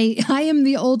 I am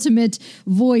the ultimate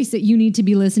voice that you need to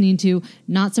be listening to,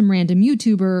 not some random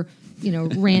YouTuber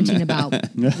ranting about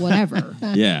whatever.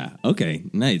 Yeah. Okay.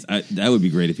 Nice. That would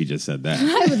be great if he just said that.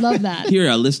 I would love that. Here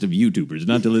are a list of YouTubers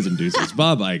not to listen to. Says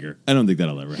Bob Iger. I don't think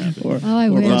that'll ever happen. Or wish.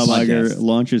 Bob Iger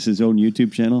launches his own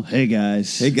YouTube channel. Hey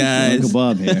guys. Uncle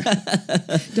Bob here.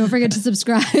 Don't forget to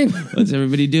subscribe. What's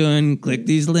everybody doing? Click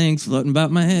these links floating about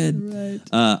my head. Right.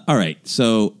 All right.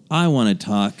 So I want to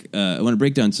talk. I want to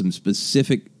break down some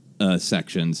specific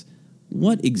sections.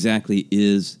 What exactly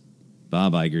is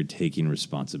Bob Iger taking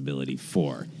responsibility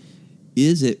for?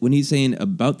 Is it, when he's saying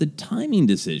about the timing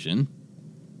decision,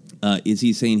 Is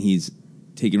he saying he's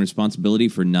taking responsibility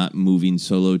for not moving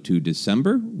Solo to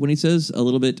December when he says a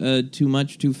little bit too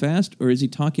much, too fast? Or is he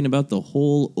talking about the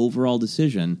whole overall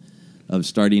decision of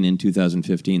starting in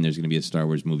 2015, there's going to be a Star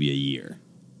Wars movie a year?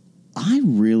 I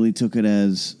really took it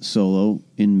as Solo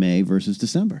in May versus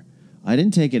December. I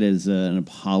didn't take it as an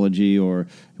apology or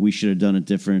we should have done it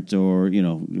different or,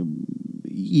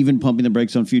 even pumping the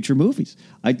brakes on future movies.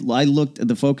 I looked at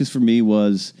the focus for me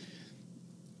was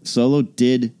Solo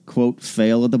did, quote,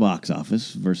 fail at the box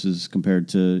office versus compared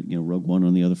to, Rogue One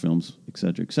and the other films, et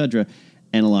cetera, et cetera.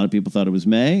 And a lot of people thought it was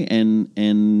May,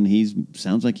 and he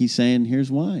sounds like he's saying,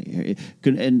 here's why.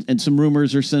 And some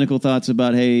rumors or cynical thoughts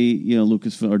about, hey,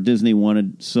 Lucasfilm or Disney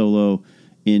wanted Solo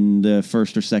in the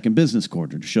first or second business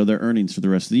quarter to show their earnings for the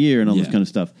rest of the year and all this kind of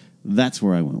stuff. That's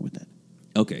where I went with that.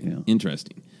 Okay,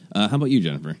 interesting. How about you,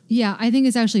 Jennifer? Yeah, I think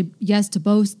it's actually yes to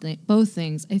both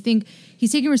things. I think he's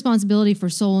taking responsibility for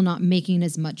Solo not making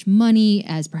as much money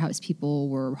as perhaps people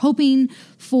were hoping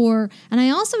for. And I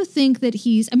also think that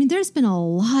there's been a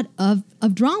lot of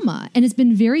drama, and it's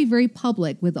been very, very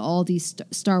public with all these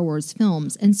Star Wars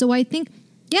films. And so I think,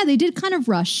 they did kind of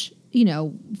rush,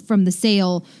 from the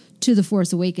sale to The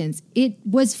Force Awakens. It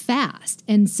was fast.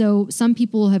 And so some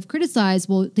people have criticized,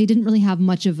 they didn't really have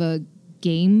much of a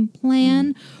game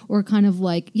plan or kind of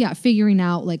figuring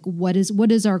out what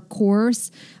is our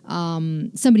course,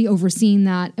 somebody overseeing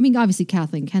that. Obviously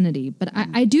Kathleen Kennedy, but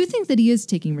I do think that he is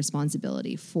taking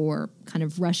responsibility for kind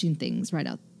of rushing things right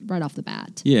off the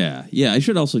bat. Yeah. I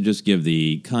should also just give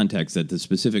the context that the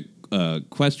specific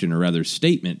question or rather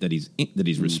statement that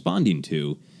he's responding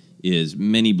to is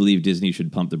many believe Disney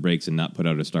should pump the brakes and not put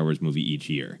out a Star Wars movie each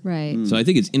year. Right. So I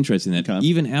think it's interesting that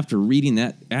even after reading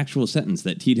that actual sentence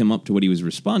that teed him up to what he was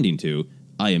responding to,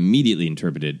 I immediately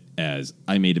interpreted as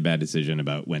I made a bad decision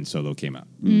about when Solo came out.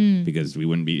 Because we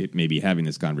wouldn't be maybe having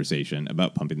this conversation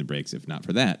about pumping the brakes if not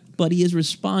for that. But he is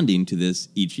responding to this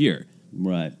each year.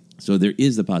 Right. So there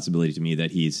is the possibility to me that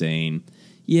he's saying,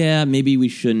 yeah, maybe we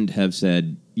shouldn't have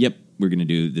said, yep, we're going to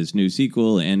do this new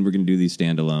sequel and we're going to do these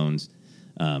standalones.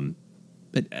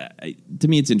 But to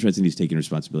me, it's interesting he's taking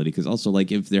responsibility because also,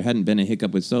 if there hadn't been a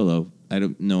hiccup with Solo, I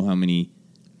don't know how many.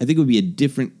 I think it would be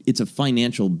it's a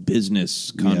financial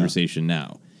business conversation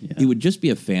now. Yeah. It would just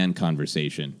be a fan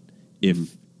conversation.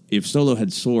 If Solo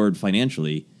had soared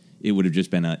financially, it would have just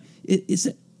been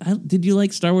did you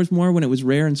like Star Wars more when it was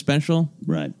rare and special?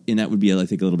 Right. And that would be, I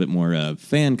think, a little bit more a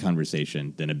fan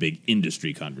conversation than a big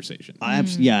industry conversation. I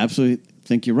absolutely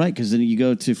think you're right, because then you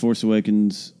go to Force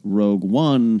Awakens, Rogue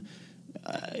One,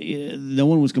 no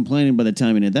one was complaining by the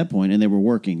timing at that point, and they were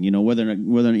working. Whether or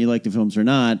not you like the films or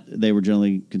not, they were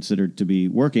generally considered to be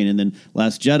working. And then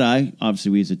Last Jedi,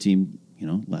 obviously we as a team,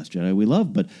 Last Jedi we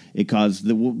love, but it caused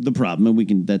the problem,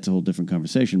 and that's a whole different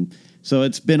conversation. So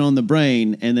it's been on the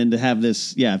brain, and then to have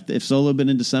this, if Solo had been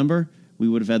in December, we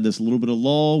would have had this little bit of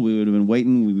lull. We would have been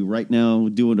waiting. We'd be right now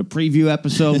doing a preview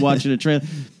episode, watching a trailer.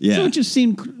 Yeah. So it just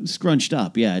seemed scrunched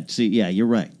up. Yeah. You're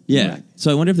right. Yeah. You're right. So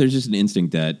I wonder if there's just an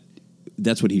instinct that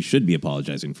that's what he should be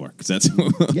apologizing for, because that's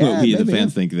what we, the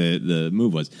fans, think the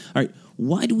move was. All right.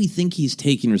 Why do we think he's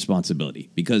taking responsibility?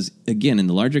 Because, again, in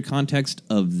the larger context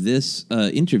of this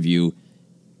interview,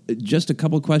 just a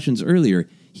couple questions earlier,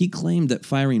 he claimed that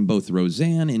firing both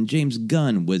Roseanne and James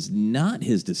Gunn was not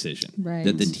his decision. Right.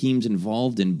 That the teams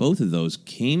involved in both of those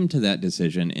came to that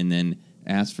decision and then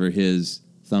asked for his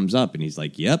thumbs up. And he's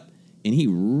like, yep. And he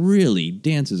really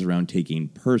dances around taking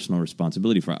personal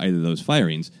responsibility for either of those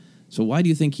firings. So why do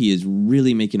you think he is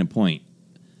really making a point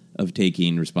of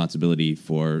taking responsibility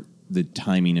for the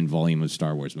timing and volume of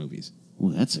Star Wars movies?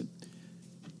 Well, that's a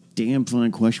damn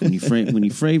fine question when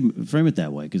you frame it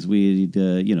that way, because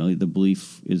the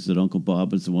belief is that Uncle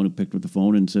Bob is the one who picked up the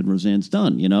phone and said Roseanne's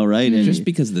done, right? And just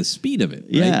because of the speed of it, right?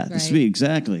 Yeah, the speed,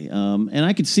 exactly. And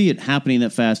I could see it happening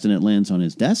that fast, and it lands on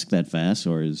his desk that fast,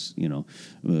 or his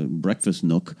breakfast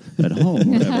nook at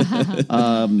home,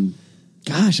 whatever.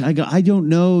 Gosh, I don't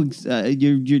know.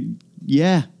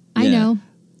 Yeah. I know.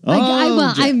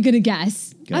 I'm going to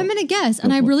guess. Go. I'm going to guess.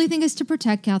 And I really think it's to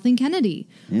protect Kathleen Kennedy.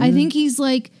 Yeah. I think he's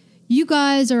like, you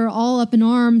guys are all up in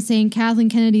arms saying Kathleen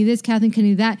Kennedy this, Kathleen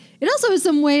Kennedy that. It also is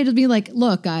some way to be like,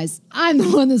 look, guys, I'm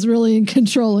the one that's really in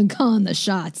control and calling the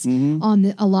shots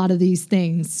on a lot of these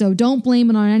things. So don't blame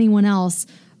it on anyone else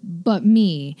but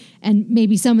me. And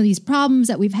maybe some of these problems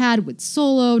that we've had with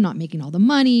Solo not making all the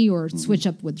money or switch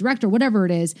up with director, whatever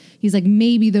it is, he's like,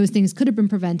 maybe those things could have been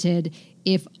prevented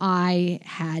if I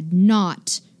had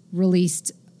not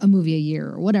released a movie a year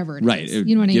or whatever it right. is.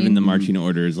 You know what I mean? Given the marching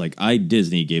orders,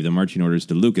 Disney gave the marching orders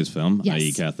to Lucasfilm, yes.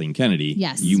 i.e. Kathleen Kennedy.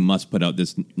 Yes. You must put out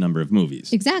this number of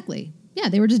movies. Exactly. Yeah,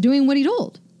 they were just doing what he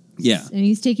told. Yeah. And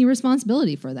he's taking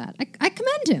responsibility for that. I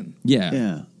commend him.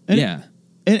 Yeah.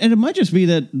 And it might just be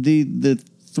that the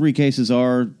three cases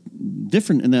are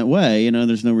different in that way.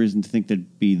 There's no reason to think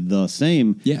they'd be the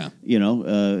same. Yeah.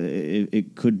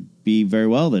 It could be very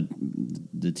well that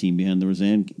the team behind the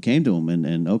Roseanne came to him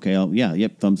and okay,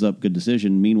 thumbs up, good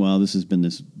decision. Meanwhile, this has been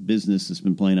this business that's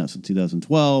been playing out since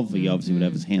 2012. He obviously would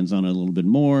have his hands on it a little bit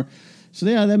more. So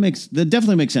that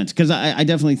definitely makes sense, because I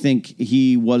definitely think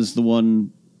he was the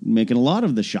one making a lot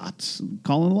of the shots,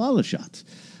 calling a lot of the shots,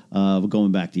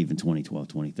 going back to even 2012,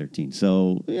 2013.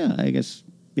 So I guess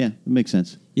it makes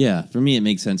sense. Yeah, for me, it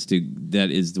makes sense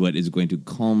that is what is going to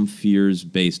calm fears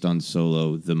based on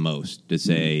Solo the most. To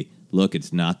say, look,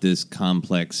 it's not this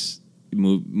complex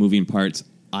moving parts.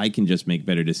 I can just make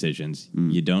better decisions.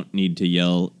 You don't need to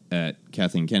yell at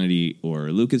Kathleen Kennedy or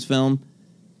Lucasfilm,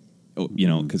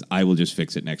 because I will just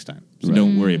fix it next time. So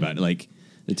don't worry about it. Like,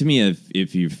 to me,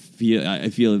 if you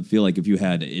feel like if you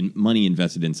had money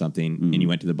invested in something and you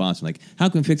went to the boss and like, how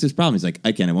can we fix this problem? He's like,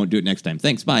 I won't do it next time.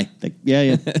 Thanks, bye.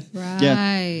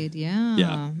 Right,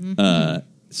 yeah.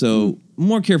 So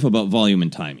more careful about volume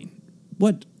and timing.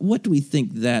 What do we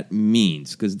think that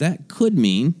means? Because that could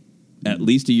mean at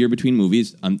least a year between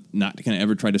movies. I'm not going to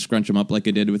ever try to scrunch them up like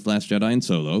I did with Last Jedi and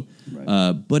Solo.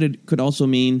 Right. But it could also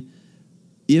mean,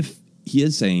 if he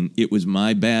is saying it was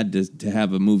my bad to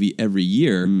have a movie every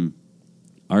year,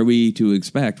 are we to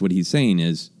expect what he's saying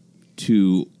is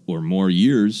 2 or more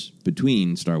years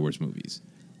between Star Wars movies?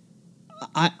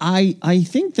 I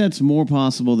think that's more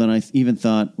possible than I even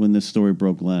thought when this story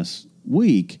broke last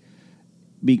week,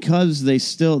 because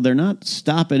they're not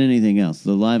stopping anything else.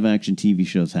 The live action TV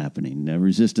show's happening.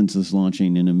 Resistance is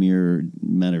launching in a mere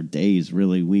matter of days,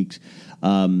 really weeks.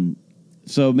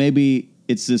 So maybe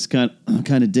it's this kind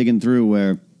of digging through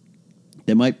where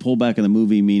they might pull back on the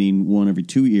movie, meaning 1 every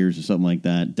 2 years or something like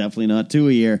that. Definitely not 2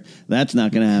 a year. That's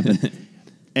not going to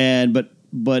happen.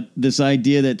 But this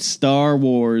idea that Star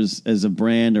Wars as a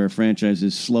brand or a franchise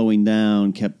is slowing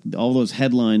down kept all those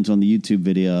headlines on the YouTube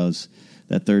videos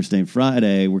that Thursday and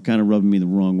Friday were kind of rubbing me the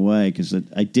wrong way, because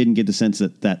I didn't get the sense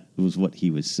that was what he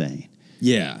was saying.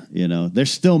 Yeah. They're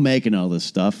still making all this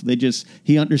stuff.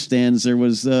 He understands there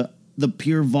was the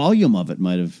pure volume of it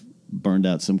might have burned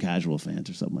out some casual fans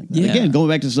or something like that. Yeah. Again, going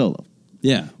back to Solo.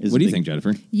 Yeah. What do you think,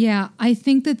 Jennifer? Yeah, I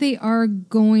think that they are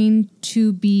going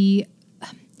to be...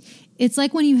 It's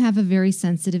like when you have a very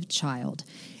sensitive child.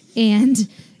 And,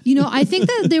 I think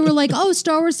that they were like, oh,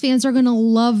 Star Wars fans are going to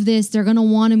love this. They're going to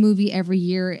want a movie every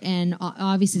year. And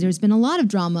obviously there's been a lot of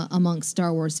drama amongst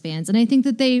Star Wars fans. And I think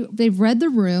that they've read the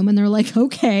room and they're like,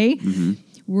 okay,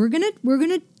 we're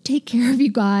gonna take care of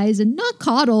you guys and not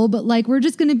coddle, but like we're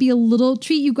just going to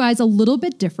treat you guys a little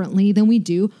bit differently than we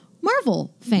do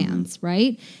Marvel fans,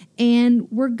 right? And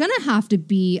we're going to have to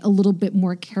be a little bit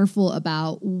more careful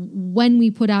about when we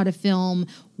put out a film,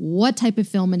 what type of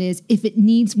film it is. If it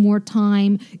needs more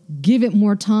time, give it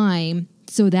more time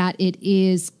so that it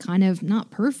is kind of not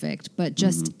perfect, but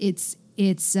just it's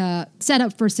set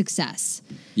up for success.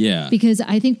 Yeah. Because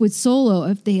I think with Solo,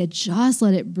 if they had just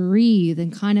let it breathe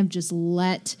and kind of just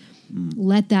let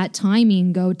that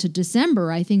timing go to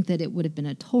December, I think that it would have been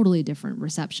a totally different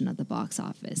reception at the box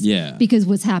office. Yeah. Because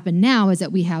what's happened now is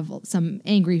that we have some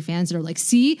angry fans that are like,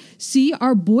 see,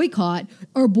 our boycott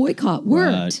worked.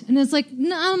 Right. And it's like,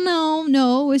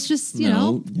 no. It's just,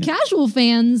 casual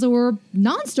fans or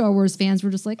non-Star Wars fans were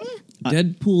just like,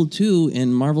 Deadpool 2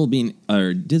 and Marvel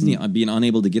Disney being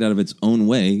unable to get out of its own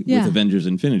way with Avengers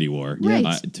Infinity War.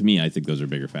 Right. To me, I think those are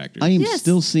bigger factors. I am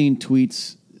still seeing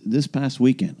tweets this past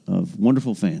weekend of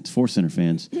wonderful fans, Force Center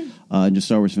fans, and just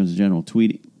Star Wars fans in general,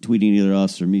 tweeting either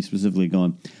us or me specifically,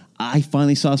 going, I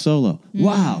finally saw Solo.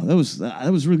 Wow, that was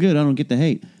really good. I don't get the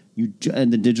hate.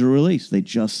 And the digital release, they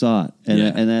just saw it.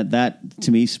 And that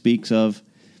to me speaks of,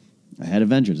 I had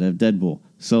Avengers, I have Deadpool,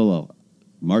 Solo.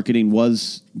 Marketing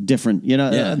was different.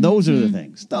 Those are the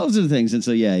things. Those are the things. And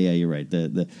so, you're right.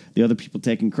 The other people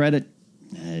taking credit,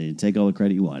 take all the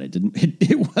credit you want.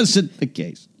 It wasn't the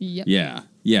case. Yep.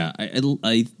 Yeah.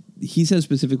 He says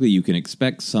specifically you can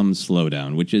expect some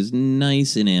slowdown, which is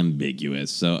nice and ambiguous.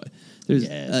 So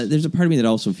there's a part of me that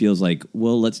also feels like,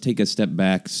 well, let's take a step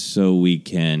back so we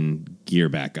can gear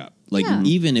back up. Like,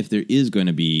 even if there is going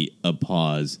to be a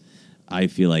pause, I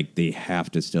feel like they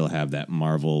have to still have that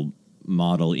Marvel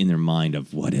model in their mind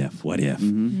of what if.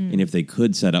 And if they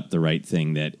could set up the right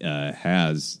thing that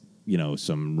has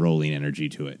some rolling energy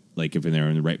to it. Like if they're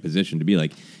in the right position to be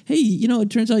like, hey, it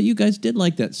turns out you guys did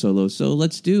like that Solo, so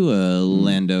let's do a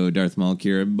Lando, Darth Maul,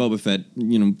 Kira, Boba Fett,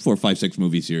 4, 5, 6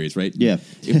 movie series, right? Yeah.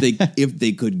 if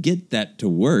they could get that to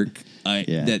work,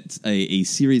 that's a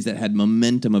series that had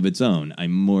momentum of its own.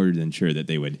 I'm more than sure that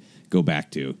they would go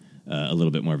back to a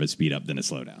little bit more of a speed up than a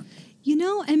slowdown.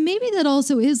 And maybe that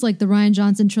also is like the Rian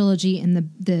Johnson trilogy and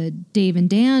the Dave and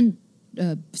Dan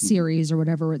series or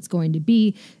whatever it's going to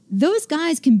be. Those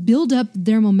guys can build up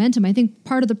their momentum. I think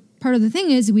part of the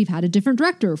thing is we've had a different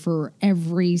director for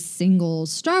every single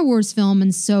Star Wars film,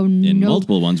 and so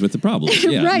multiple ones with the problems.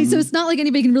 Yeah. Right. So it's not like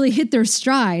anybody can really hit their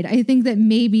stride. I think that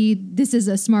maybe this is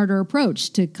a smarter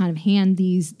approach to kind of hand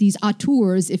these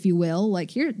auteurs, if you will,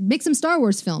 like, here, make some Star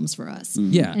Wars films for us.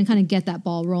 Yeah. And kind of get that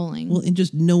ball rolling. Well, and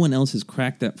just no one else has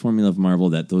cracked that formula of Marvel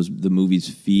that the movies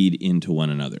feed into one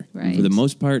another. Right. For the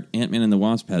most part, Ant-Man and the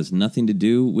Wasp has nothing to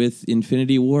do with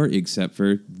Infinity War except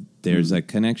for there's a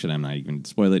connection. I'm not even going to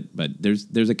spoil it, but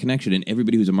there's a connection, and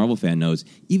everybody who's a Marvel fan knows,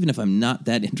 even if I'm not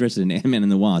that interested in Ant-Man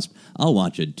and the Wasp, I'll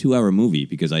watch a 2-hour movie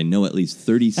because I know at least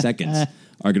 30 seconds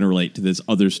are going to relate to this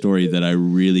other story that I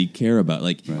really care about.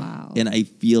 Wow. And I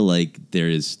feel like there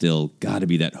is still got to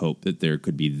be that hope that there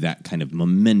could be that kind of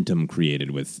momentum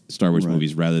created with Star Wars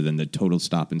movies rather than the total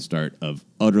stop and start of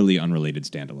utterly unrelated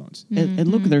standalones. And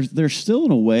look, they're still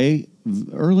in a way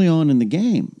early on in the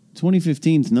game.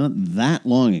 2015 is not that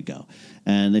long ago,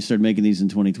 and they started making these in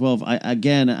 2012.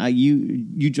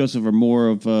 You Joseph are more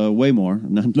of way more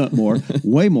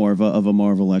of a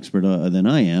Marvel expert than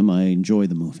I am. I enjoy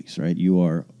the movies, right? You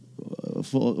are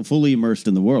fully immersed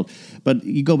in the world. But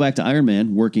you go back to Iron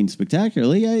Man working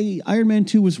spectacularly. Iron Man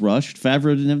 2 was rushed.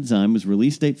 Favreau didn't have the time. It was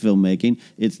release date filmmaking.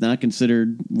 It's not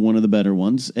considered one of the better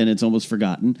ones, and it's almost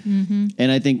forgotten.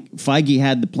 And I think Feige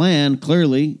had the plan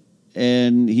clearly.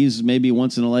 And he's maybe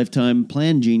once in a lifetime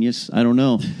plan genius. I don't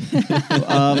know.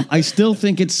 I still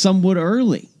think it's somewhat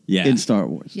early in Star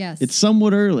Wars. Yes. It's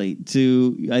somewhat early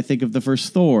I think if the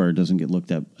first Thor doesn't get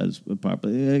looked at as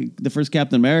properly. The first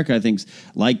Captain America, I think's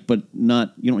but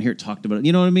not, you don't hear it talked about.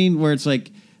 You know what I mean? Where it's like,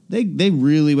 they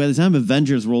really, by the time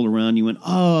Avengers rolled around, you went,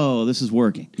 oh, this is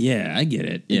working. Yeah, I get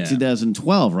it. In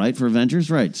 2012, right? For Avengers,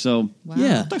 right? So,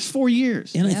 yeah. That's 4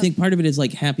 years. And I think part of it is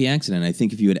like happy accident. I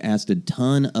think if you had asked a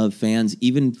ton of fans,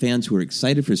 even fans who are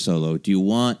excited for Solo, do you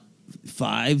want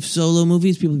 5 Solo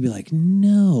movies? People would be like,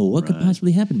 no, what could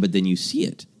possibly happen? But then you see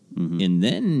it. And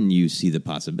then you see the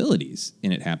possibilities.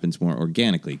 And it happens more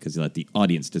organically because you let the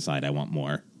audience decide, I want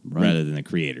more. Rather than the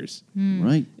creators.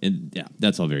 Right. And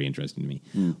that's all very interesting to me.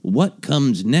 What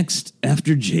comes next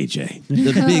after JJ?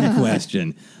 The big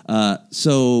question.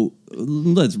 So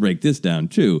let's break this down,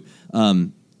 too.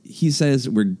 He says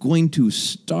we're going to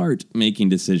start making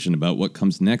decision about what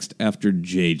comes next after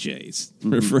JJ's,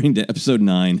 referring to episode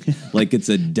 9 like it's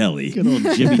a deli. Good old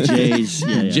Jimmy J's.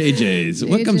 JJ's.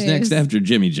 What comes next after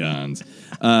Jimmy John's?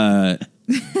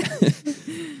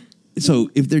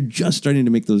 So if they're just starting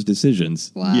to make those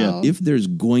decisions, if there's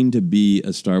going to be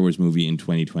a Star Wars movie in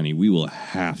 2020, we will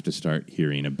have to start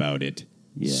hearing about it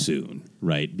soon,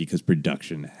 right? Because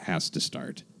production has to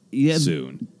start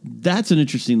soon. That's an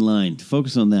interesting line to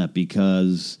focus on that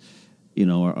because,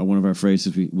 one of our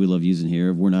phrases we love using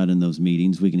here, we're not in those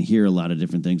meetings. We can hear a lot of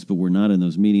different things, but we're not in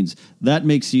those meetings. That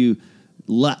makes you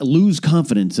lose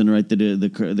confidence in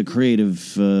the creative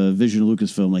vision of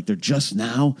Lucasfilm. Like they're just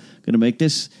now going to make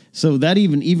this. So that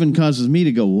even causes me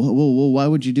to go, whoa, why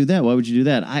would you do that? Why would you do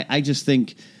that? I just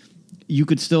think you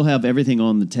could still have everything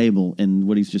on the table. And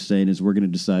what he's just saying is we're going to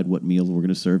decide what meal we're going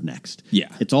to serve next. Yeah.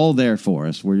 It's all there for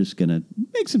us. We're just going to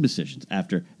make some decisions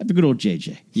after good old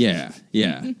JJ. Yeah.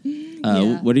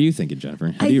 What are you thinking,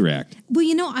 Jennifer? How do you react? Well,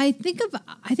 I think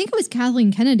it was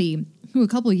Kathleen Kennedy who a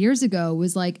couple of years ago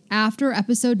was like, after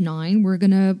episode 9, we're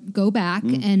going to go back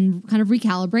and kind of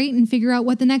recalibrate and figure out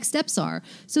what the next steps are.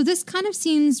 So this kind of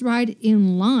seems right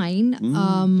in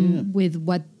line with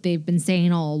what they've been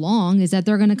saying all along, is that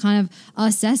they're going to kind of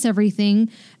assess everything,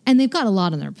 and they've got a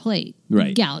lot on their plate.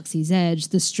 Right. Galaxy's Edge,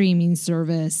 the streaming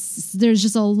service, there's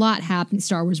just a lot happening,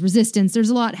 Star Wars Resistance, there's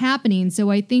a lot happening. So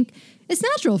I think it's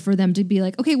natural for them to be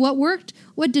like, okay, what worked?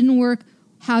 What didn't work?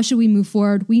 How should we move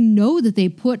forward? We know that they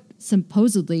put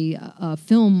supposedly a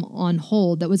film on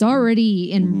hold that was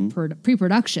already in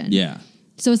pre-production. Yeah.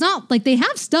 So it's not like they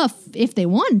have stuff if they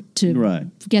want to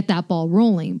get that ball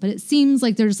rolling, but it seems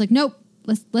like they're just like, nope,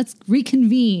 let's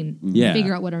reconvene and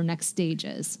figure out what our next stage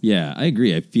is. Yeah, I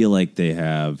agree. I feel like they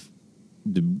have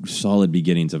the solid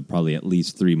beginnings of probably at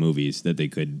least 3 movies that they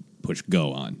could push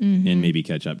go on and maybe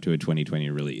catch up to a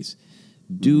 2020 release.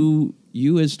 Do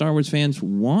you, as Star Wars fans,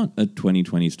 want a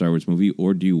 2020 Star Wars movie,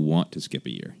 or do you want to skip a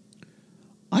year?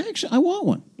 I want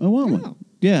one. I want one.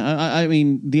 Yeah, I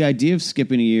mean, the idea of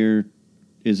skipping a year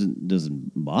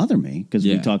doesn't bother me because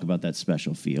we talk about that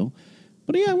special feel.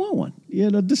 But yeah, I want one.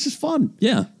 This is fun.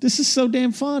 Yeah, this is so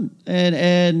damn fun,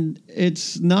 and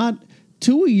it's not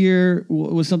 2 a year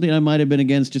was something I might have been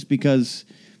against just because.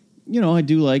 I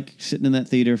do like sitting in that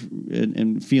theater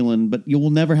and feeling, but you will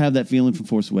never have that feeling from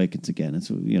Force Awakens again. And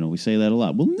so, we say that a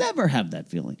lot. We'll never have that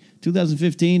feeling.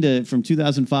 2015 from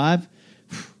 2005,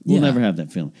 we'll never have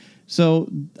that feeling.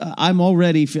 So I'm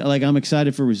already I'm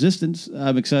excited for Resistance.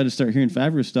 I'm excited to start hearing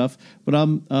Favreau stuff, but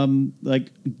I'm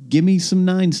like, give me some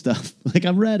 9 stuff. Like,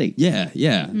 I'm ready. Yeah.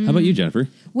 How about you, Jennifer?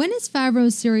 When is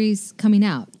Favreau's series coming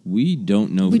out? We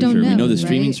don't know for sure. We know the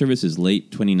streaming service is late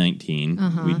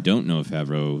 2019. We don't know if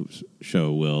Favreau's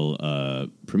show will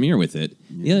premiere with it.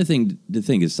 The other thing to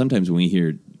think is sometimes when we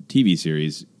hear TV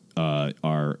series,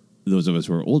 those of us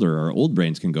who are older, our old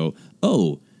brains can go,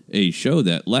 oh, a show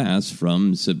that lasts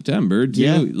from September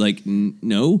to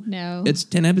no, it's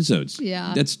 10 episodes.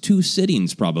 Yeah, that's 2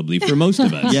 sittings probably for most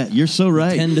of us. Yeah, you're so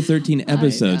right. 10 to 13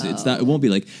 episodes. It's not. It won't be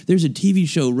like there's a TV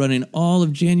show running all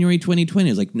of January 2020.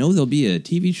 It's like no, there'll be a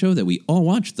TV show that we all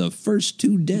watch the first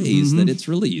 2 days that it's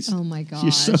released. Oh my gosh,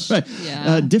 you're so right.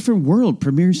 Yeah. Different World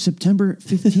premieres September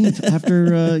 15th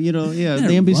after the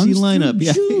NBC lineup.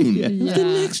 June the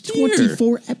next year.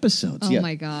 24 episodes. Oh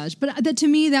my gosh, but to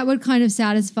me that would kind of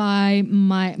satisfy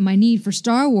my need for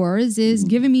Star Wars is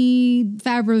giving me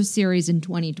Favreau's series in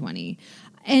 2020,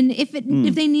 and if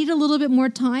they need a little bit more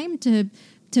time to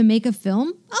make a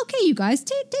film, okay, you guys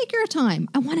take your time.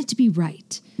 I want it to be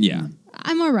right. Yeah,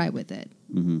 I'm all right with it.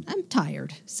 I'm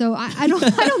tired, so I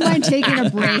don't mind taking a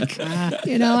break.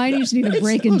 I just need a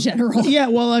break in general. Yeah,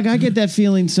 well, I get that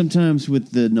feeling sometimes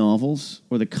with the novels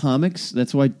or the comics.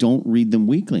 That's why I don't read them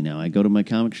weekly now. I go to my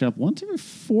comic shop once every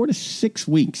 4 to 6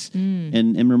 weeks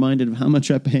and am reminded of how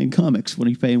much I pay in comics when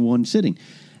you pay in one sitting.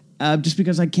 Just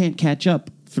because I can't catch up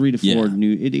 3 to 4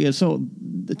 new ideas. So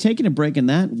taking a break in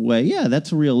that way,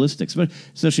 that's realistic,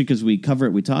 especially because we cover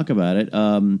it, we talk about it.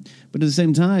 But at the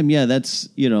same time, that's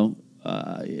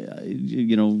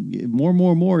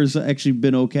more has actually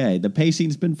been okay. The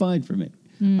pacing's been fine for me.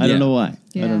 I don't know why.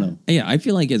 I don't know. Yeah, I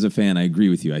feel like as a fan, I agree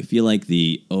with you. I feel like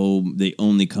they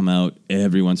only come out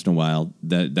every once in a while.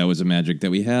 That was a magic that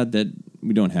we had that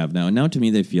we don't have now. And now to me,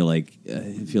 they feel like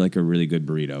a really good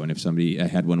burrito. And if I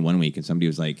had one week and somebody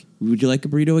was like, would you like a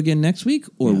burrito again next week?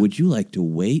 Or would you like to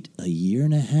wait a year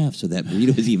and a half so that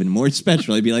burrito is even more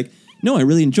special? I'd be like, no, I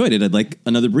really enjoyed it. I'd like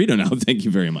another burrito now. Thank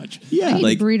you very much. Yeah, I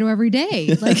eat a burrito every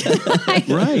day.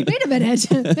 Right. Wait a minute.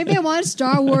 Maybe I want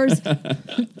Star Wars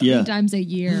 3 times a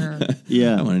year.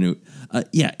 Yeah, I want to know.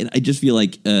 And I just feel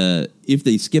like if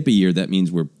they skip a year, that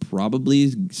means we're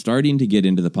probably starting to get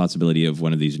into the possibility of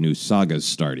one of these new sagas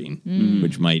starting,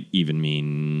 which might even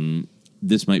mean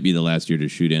this might be the last year to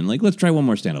shoot in. Like, let's try one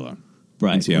more standalone,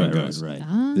 and see how it goes. Right.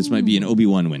 This might be an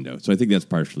Obi-Wan window. So I think that's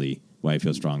partially why I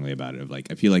feel strongly about it.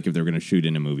 I feel like if they're going to shoot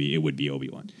in a movie, it would be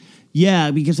Obi-Wan.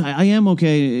 Yeah, because I am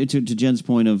okay to Jen's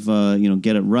point of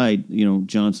get it right.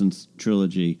 Johnson's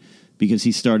trilogy, because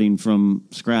he's starting from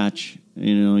scratch.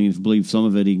 You believe some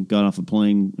of it. He got off a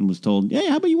plane and was told, "Hey,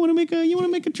 how about you want to make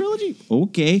a trilogy?"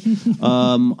 Okay,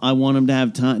 I want him to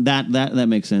have time. That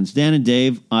makes sense. Dan and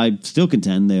Dave, I still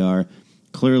contend they are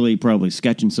clearly probably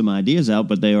sketching some ideas out,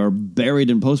 but they are buried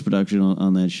in post-production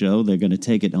on that show. They're going to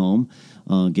take it home.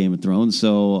 Game of Thrones.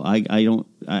 So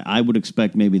I would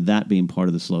expect maybe that being part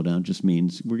of the slowdown just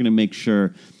means we're going to make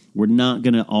sure we're not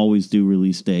going to always do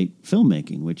release date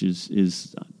filmmaking, which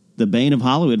is the bane of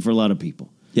Hollywood for a lot of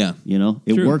people. Yeah.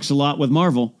 It works a lot with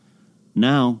Marvel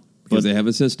now. Because they have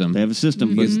a system.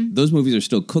 Because those movies are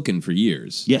still cooking for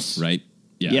years. Yes. Right?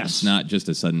 Yeah. Yes. It's not just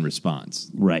a sudden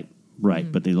response. Right.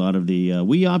 But a lot of the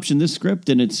we optioned this script,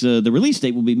 and it's the release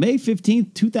date will be May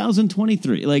 15th,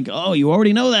 2023. Like, oh, you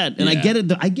already know that, and I get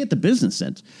it. I get the business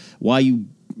sense. Why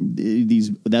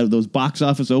those box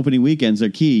office opening weekends are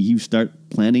key. You start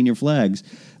planting your flags,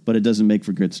 but it doesn't make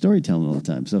for good storytelling all the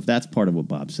time. So if that's part of what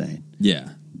Bob's saying,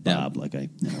 Bob,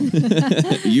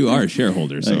 you are a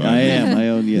shareholder, so I am. I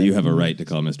own. You have a right to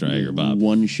call Mr. Iger Bob.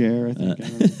 One share, I think.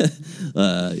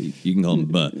 You can call him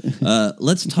Buh.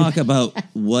 Let's talk about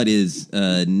what is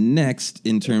next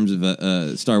in terms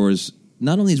of Star Wars.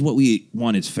 Not only is what we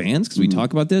want as fans, because we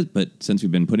talk about this, but since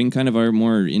we've been putting kind of our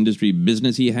more industry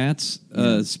businessy hats,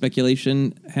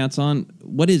 speculation hats on,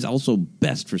 what is also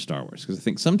best for Star Wars? Because I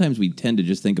think sometimes we tend to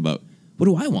just think about, what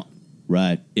do I want?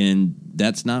 Right. And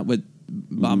that's not what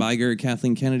Bob Iger or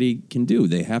Kathleen Kennedy can do.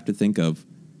 They have to think of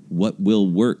what will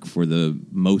work for the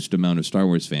most amount of Star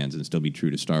Wars fans and still be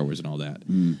true to Star Wars and all that.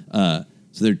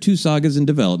 So there are 2 sagas in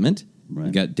development. Right.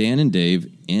 You got Dan and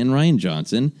Dave and Rian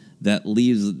Johnson. That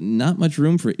leaves not much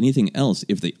room for anything else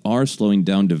if they are slowing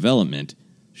down development.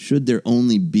 Should there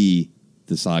only be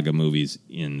the saga movies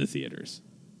in the theaters?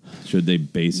 Should they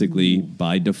basically,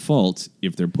 by default,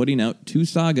 if they're putting out 2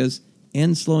 sagas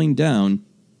and slowing down,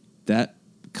 that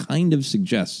kind of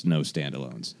suggests no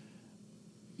standalones.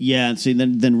 Yeah, and see,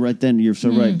 then right then you're so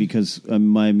right, because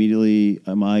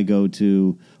I go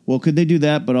to, well, could they do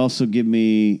that, but also give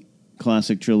me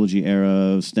classic trilogy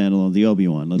era standalone, the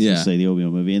Obi-Wan, let's just say the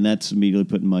Obi-Wan movie, and that's immediately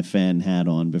putting my fan hat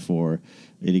on before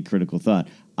any critical thought.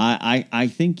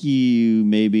 I think you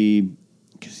maybe,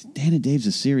 because Dan and Dave's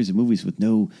a series of movies with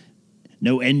no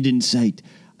end in sight.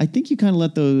 I think you kind of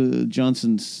let the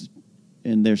Johnsons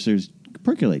and their series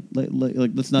percolate. Like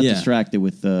let's not distract it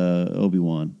with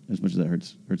Obi-Wan as much as that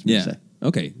hurts me to say.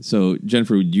 Okay, so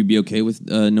Jennifer, would you be okay with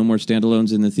no more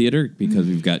standalones in the theater? Because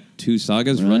we've got 2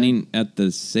 sagas running at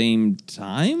the same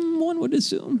time, one would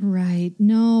assume? Right.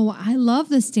 No, I love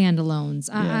the standalones.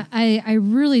 Yeah. I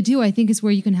really do. I think it's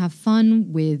where you can have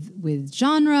fun with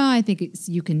genre. I think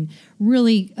you can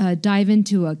really dive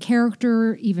into a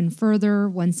character even further,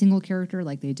 one single character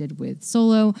like they did with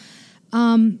Solo.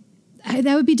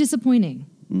 That would be disappointing.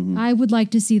 Mm-hmm. I would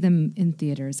like to see them in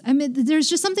theaters. I mean, there's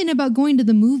just something about going to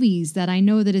the movies that I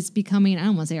know that it's becoming, I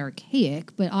don't want to say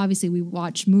archaic, but obviously we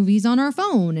watch movies on our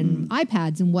phone and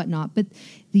iPads and whatnot. But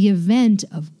the event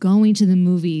of going to the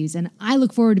movies, and I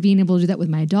look forward to being able to do that with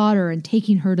my daughter and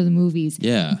taking her to the movies,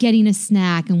 getting a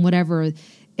snack and whatever.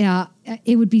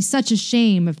 It would be such a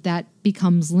shame if that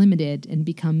becomes limited and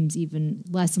becomes even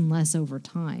less and less over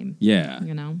time. Yeah.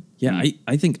 You know? Yeah,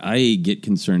 I think I get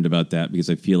concerned about that because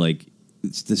I feel like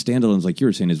the standalones, like you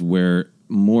were saying, is where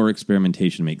more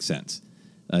experimentation makes sense.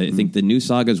 I think the new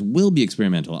sagas will be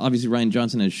experimental. Obviously, Rian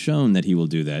Johnson has shown that he will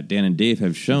do that. Dan and Dave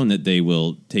have shown that they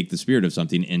will take the spirit of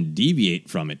something and deviate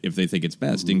from it if they think it's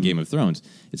best in Game of Thrones.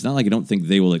 It's not like I don't think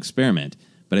they will experiment,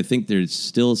 but I think there's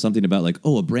still something about like,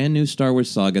 a brand new Star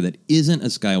Wars saga that isn't a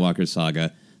Skywalker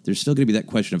saga. There's still going to be that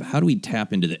question of how do we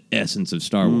tap into the essence of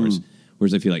Star Wars?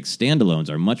 Whereas I feel like standalones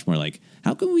are much more like,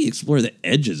 how can we explore the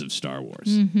edges of Star Wars?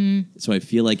 Mm-hmm. So I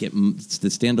feel like the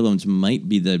standalones might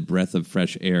be the breath of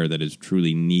fresh air that is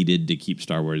truly needed to keep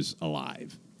Star Wars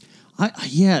alive.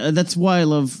 That's why I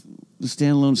love the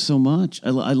standalones so much.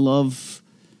 I love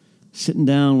sitting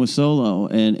down with Solo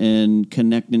and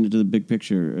connecting it to the big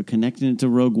picture, connecting it to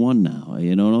Rogue One now,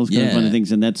 and all those kind of funny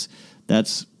things. And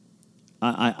that's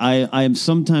I am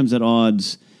sometimes at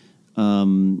odds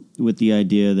with the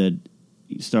idea that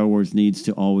Star Wars needs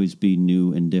to always be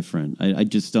new and different. I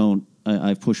just don't.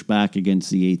 I push back against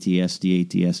the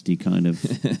ATSD kind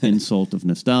of insult of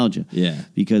nostalgia. Yeah,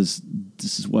 because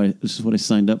this is what I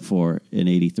signed up for in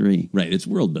 '83. Right, it's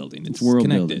world building. It's world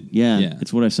connected. building. Yeah,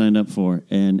 it's what I signed up for,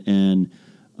 and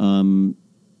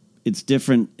it's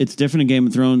different. It's different in Game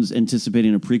of Thrones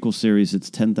anticipating a prequel series that's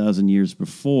 10,000 years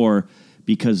before,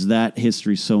 because that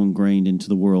history is so ingrained into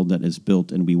the world that is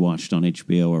built and we watched on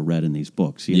HBO or read in these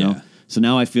books. You know. So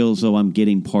now I feel as though I'm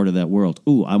getting part of that world.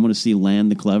 Ooh, I want to see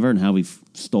Land the Clever and how we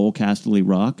stole Casterly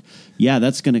Rock. Yeah,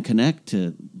 that's going to connect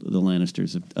to the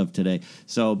Lannisters of today.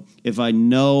 So if I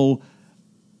know,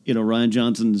 Rian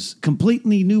Johnson's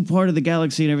completely new part of the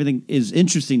galaxy and everything is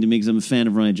interesting to me because I'm a fan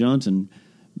of Rian Johnson.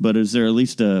 But is there at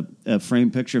least a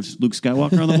framed picture of Luke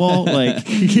Skywalker on the wall?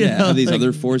 Have these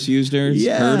other Force users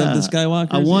heard of the Skywalkers?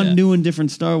 I want new and different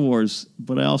Star Wars,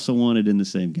 but I also want it in the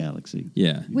same galaxy.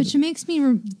 Yeah. Which makes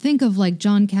me think of like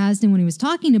John Kasdan when he was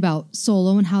talking about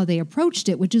Solo and how they approached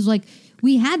it, which is like,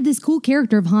 we had this cool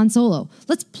character of Han Solo.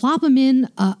 Let's plop him in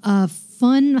a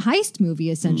fun heist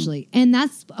movie, essentially. And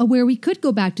that's where we could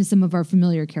go back to some of our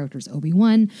familiar characters,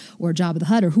 Obi-Wan or Jabba the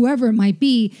Hutt or whoever it might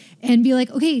be, and be like,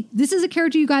 okay, this is a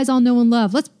character you guys all know and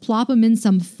love. Let's plop him in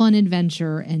some fun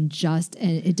adventure and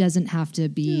it doesn't have to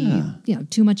be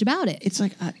too much about it. It's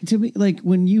like, to me, like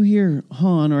when you hear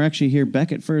Han or actually hear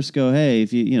Beckett first go, hey,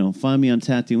 if you find me on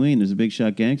Tatooine, there's a big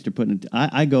shot gangster putting it,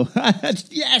 I go,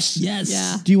 yes.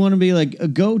 Yeah. Do you want to be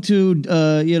like, go to,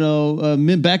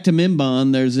 back to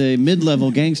Mimban, there's a mid-level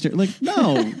gangster. Like,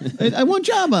 no, I want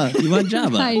Jabba. You want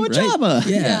Jabba. I want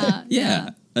Jabba. Yeah.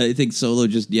 I think Solo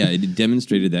it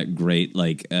demonstrated that great,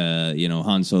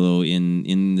 Han Solo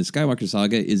in the Skywalker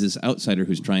saga is this outsider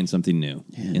who's trying something new.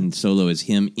 Yeah. And Solo is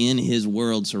him in his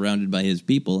world surrounded by his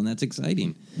people, and that's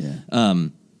exciting. Yeah.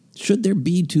 Should there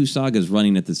be 2 sagas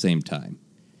running at the same time?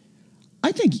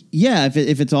 I think,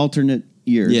 if it's alternate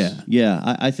years.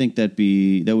 I think that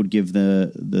would give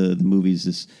the movies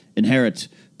this inherent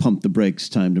pump the brakes,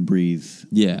 time to breathe.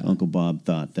 Yeah, Uncle Bob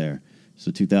thought there. So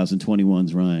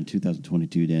 2021's Ryan,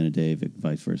 2022 Dan and Dave,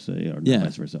 vice versa, or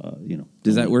vice versa.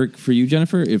 Does that work for you,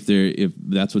 Jennifer? If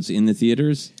that's what's in the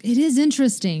theaters, it is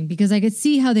interesting because I could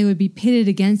see how they would be pitted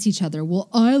against each other. Well,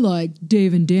 I like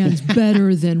Dave and Dan's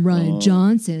better than Ryan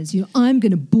Johnson's. I'm going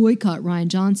to boycott Ryan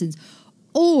Johnson's.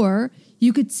 Or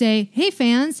you could say, hey,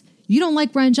 fans, you don't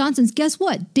like Ryan Johnson's. Guess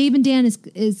what? Dave and Dan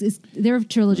is their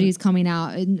trilogy is coming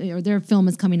out, or their film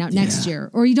is coming out next year.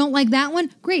 Or you don't like that one?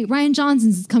 Great. Ryan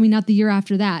Johnson's is coming out the year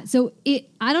after that. So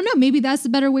I don't know. Maybe that's the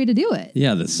better way to do it.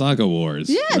 Yeah, the Saga Wars.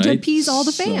 Yeah, right? to appease all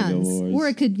the fans. Or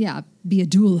it could, be a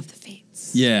duel of the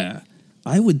fates. Yeah.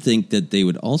 I would think that they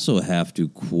would also have to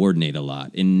coordinate a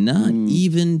lot and not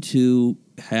even to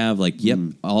have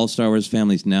all Star Wars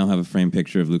families now have a framed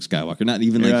picture of Luke Skywalker. Not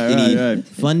even any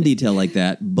fun detail like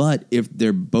that. But if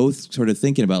they're both sort of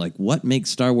thinking about what makes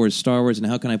Star Wars and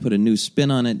how can I put a new spin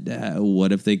on it?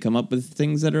 What if they come up with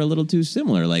things that are a little too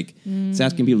similar? It's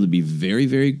asking people to be very,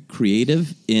 very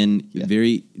creative and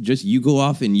very just you go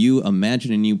off and you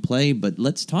imagine and you play, but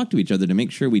let's talk to each other to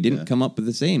make sure we didn't come up with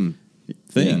the same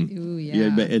thing. Yeah. Ooh, yeah,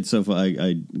 but it's so fun.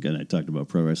 I talked about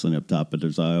pro wrestling up top, but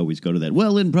I always go to that.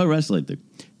 Well, in pro wrestling,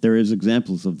 there is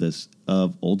examples of this,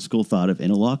 of old school thought of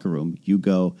in a locker room. You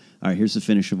go, all right, here's the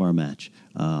finish of our match.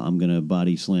 I'm going to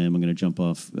body slam. I'm going to jump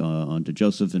off onto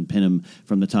Joseph and pin him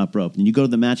from the top rope. And you go to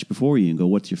the match before you and go,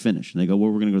 what's your finish? And they go,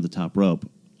 well, we're going to go to the top rope.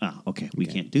 Okay, we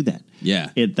can't do that.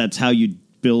 Yeah. That's how you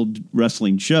build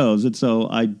wrestling shows. And so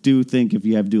I do think if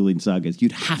you have dueling sagas,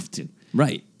 you'd have to.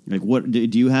 Right. What do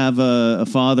you have a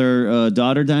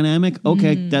father-daughter dynamic?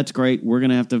 Okay, that's great. We're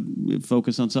going to have to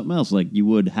focus on something else. You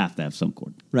would have to have some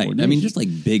right. I mean, just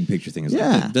big picture things.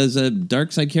 Yeah. Does a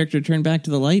dark side character turn back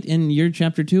to the light in your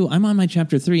chapter 2? I'm on my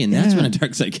chapter 3, and that's when a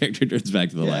dark side character turns back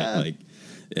to the light.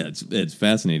 It's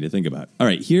fascinating to think about. All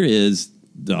right, here is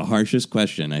the harshest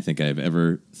question I think I've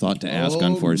ever thought to ask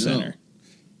on Force Center.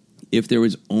 If there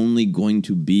was only going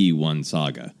to be one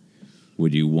saga,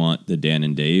 would you want the Dan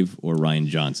and Dave or Ryan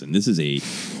Johnson? This is a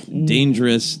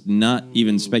dangerous, not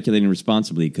even speculating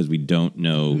responsibly because we don't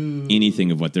know anything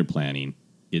of what they're planning.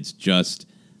 It's just,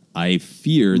 I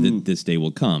fear that this day will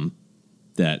come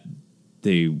that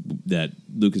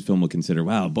Lucasfilm will consider,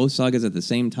 wow, both sagas at the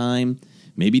same time.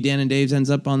 Maybe Dan and Dave's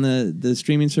ends up on the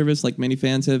streaming service like many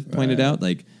fans have pointed out.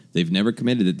 They've never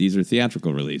committed that these are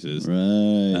theatrical releases.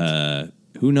 Right.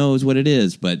 Who knows what it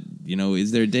is, but,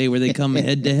 is there a day where they come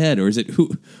head to head, or is it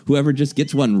whoever just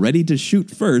gets one ready to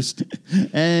shoot first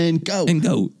and go?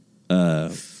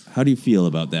 How do you feel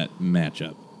about that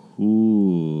matchup?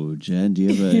 Ooh, Jen, do you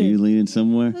have are you leaning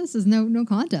somewhere? This is no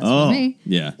contest for me.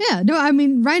 Yeah. Yeah, no, I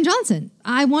mean, Ryan Johnson.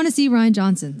 I want to see Ryan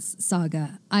Johnson's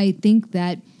saga. I think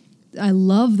that I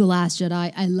love The Last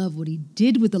Jedi. I love what he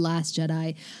did with The Last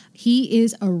Jedi. He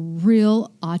is a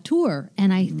real auteur.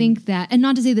 And I think that, and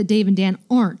not to say that Dave and Dan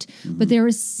aren't, but there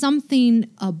is something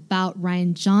about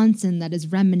Ryan Johnson that is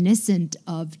reminiscent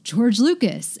of George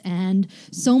Lucas and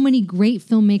so many great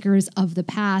filmmakers of the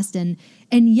past. And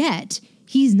yet,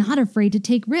 he's not afraid to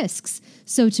take risks.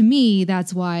 So to me,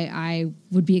 that's why I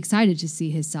would be excited to see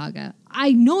his saga.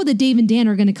 I know that Dave and Dan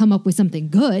are going to come up with something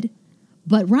good,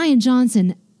 but Ryan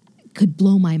Johnson could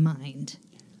blow my mind.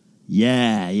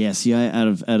 Yeah. See, out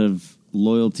of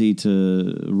loyalty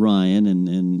to Ryan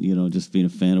and just being a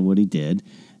fan of what he did,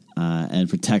 and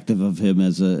protective of him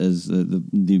as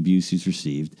the abuse he's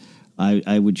received,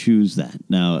 I would choose that.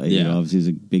 Now, obviously he's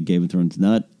a big Game of Thrones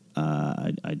nut.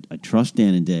 I trust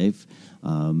Dan and Dave,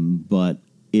 but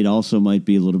it also might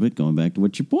be a little bit going back to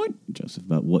what's your point, Joseph,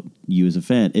 about what you as a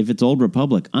fan. If it's Old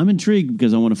Republic, I'm intrigued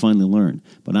because I want to finally learn,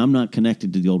 but I'm not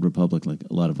connected to the Old Republic like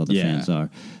a lot of other fans are.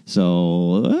 So,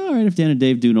 all right, if Dan and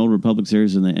Dave do an Old Republic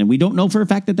series, and we don't know for a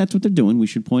fact that that's what they're doing, we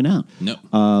should point out. No.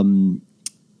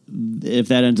 If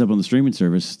that ends up on the streaming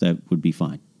service, that would be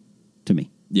fine to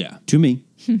me. Yeah. To me.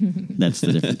 That's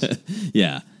the difference.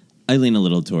 Yeah. I lean a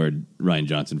little toward Ryan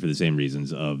Johnson for the same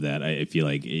reasons of that. I feel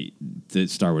like the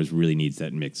Star Wars really needs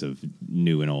that mix of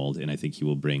new and old, and I think he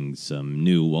will bring some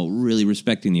new while really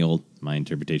respecting the old. My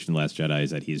interpretation of The Last Jedi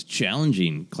is that he is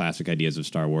challenging classic ideas of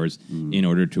Star Wars in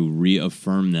order to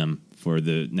reaffirm them for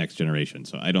the next generation.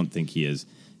 So I don't think he is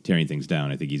tearing things down.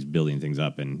 I think he's building things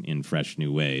up in fresh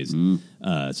new ways.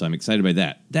 So I'm excited by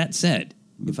that. That said,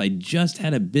 if I just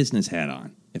had a business hat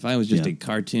on, if I was just a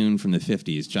cartoon from the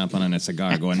 50s chomping on a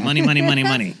cigar going, money, money, money,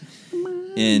 money.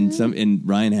 And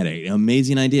Ryan had an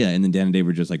amazing idea. And then Dan and Dave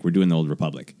were just like, we're doing the Old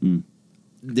Republic.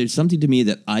 There's something to me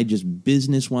that I just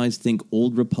business-wise think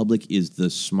Old Republic is the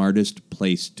smartest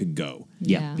place to go.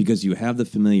 Yeah. Because you have the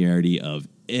familiarity of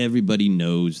everybody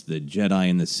knows the Jedi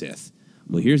and the Sith.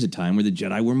 Well, here's a time where the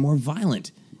Jedi were more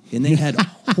violent. And they had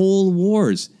whole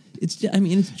wars. It's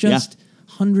just...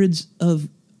 hundreds of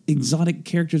exotic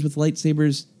characters with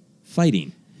lightsabers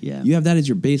fighting. Yeah. You have that as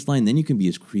your baseline, then you can be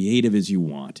as creative as you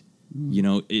want. You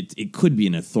know, it could be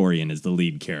an Ithorian as the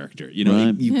lead character. You know,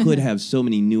 Right. you could have so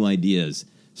many new ideas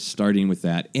starting with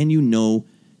that. And you know,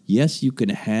 yes, you can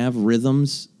have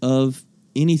rhythms of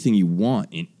anything you want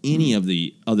in any of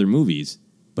the other movies,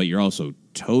 but you're also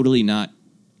totally not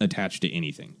attached to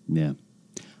anything. Yeah.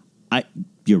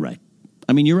 You're right.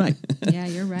 I mean, you're right. Yeah,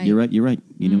 you're right. You're right. You're right.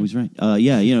 You know he's right.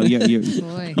 Yeah, you know, you're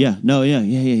Boy. yeah, no, yeah.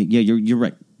 You're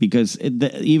right because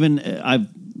I've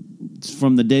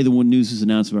from the day the news was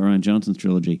announced about Rian Johnson's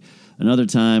trilogy, another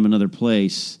time, another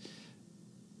place.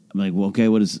 I'm like, well, okay,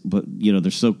 but you know,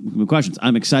 there's so many questions.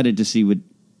 I'm excited to see what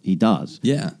he does.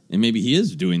 Yeah, and maybe he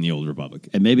is doing the Old Republic.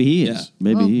 And maybe he is. Yeah.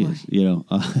 Maybe Oh, he boy. is. You know.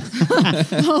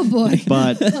 Oh boy!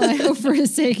 But I hope for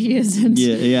his sake he isn't.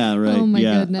 yeah, right. Oh my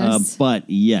yeah. goodness! But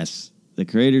yes, the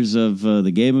creators of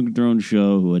the Game of Thrones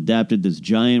show, who adapted this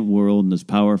giant world and this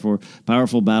powerful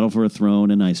battle for a throne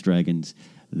and ice dragons,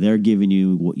 they're giving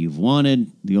you what you've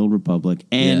wanted, the Old Republic,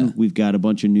 and we've got a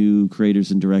bunch of new creators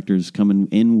and directors coming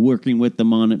in, working with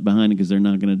them on it behind it because they're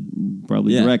not going to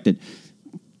probably direct it.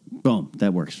 Boom,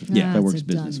 that works. Yeah. That works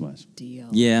business wise.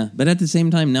 Yeah, but at the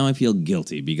same time, now I feel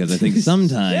guilty because I think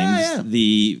sometimes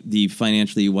the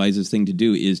financially wisest thing to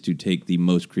do is to take the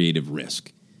most creative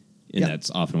risk, and that's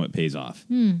often what pays off.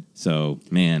 So,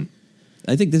 man,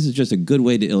 I think this is just a good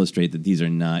way to illustrate that these are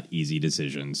not easy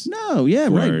decisions. No, yeah,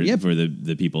 for, right. Yep. For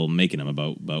the people making them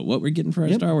about what we're getting for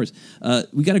our Star Wars.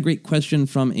 We got a great question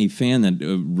from a fan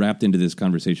that wrapped into this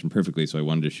conversation perfectly, so I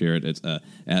wanted to share it. It's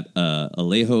at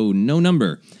Alejo No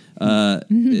Number.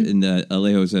 And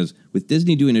Alejo says, with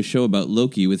Disney doing a show about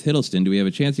Loki with Hiddleston, do we have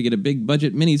a chance to get a big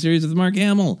budget miniseries with Mark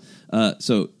Hamill?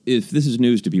 So if this is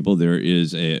news to people, there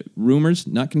is rumors,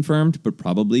 not confirmed, but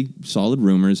probably solid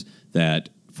rumors that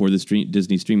for the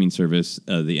Disney streaming service,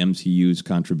 the MCU's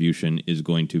contribution is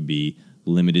going to be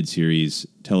limited series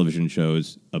television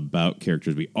shows about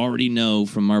characters we already know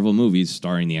from Marvel movies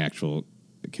starring the actual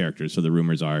characters. So the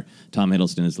rumors are Tom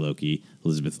Hiddleston as Loki,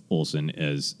 Elizabeth Olsen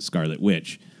as Scarlet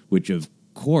Witch, which of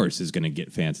course is going to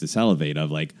get fans to salivate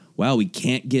of like, wow, we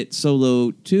can't get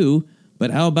Solo 2, but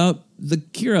how about the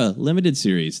Kira limited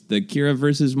series, the Kira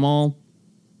versus Maul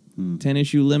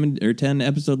 10-issue limited or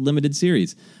 10-episode limited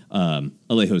series.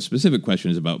 Alejo's specific question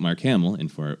is about Mark Hamill,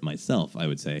 and for myself, I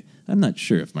would say I'm not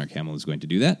sure if Mark Hamill is going to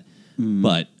do that,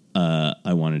 but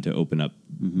I wanted to open up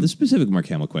the specific Mark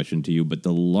Hamill question to you, but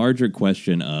the larger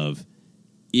question of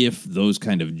if those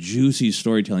kind of juicy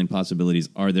storytelling possibilities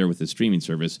are there with the streaming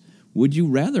service, would you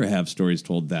rather have stories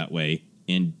told that way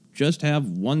and just have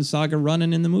one saga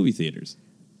running in the movie theaters?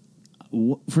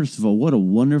 First of all, what a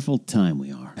wonderful time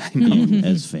we are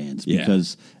as fans. Yeah.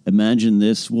 Because imagine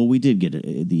this. Well, we did get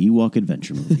the Ewok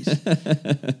adventure movies,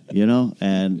 you know?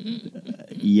 And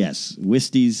yes,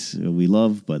 Wisties we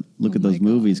love, but look at those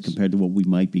movies compared to what we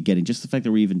might be getting. Just the fact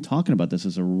that we're even talking about this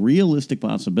as a realistic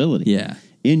possibility. Yeah.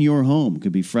 In your home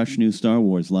could be fresh new Star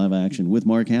Wars live action with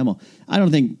Mark Hamill. I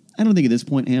don't think at this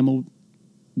point Hamill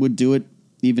would do it,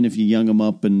 even if you young him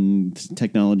up and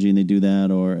technology and they do that,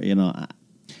 or, you know,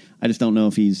 I just don't know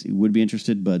if he would be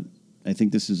interested, but I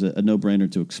think this is a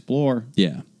no-brainer to explore.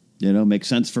 Yeah. You know, makes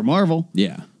sense for Marvel.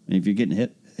 Yeah. And if you're getting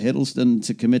Hiddleston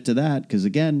to commit to that, because,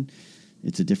 again,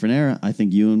 it's a different era, I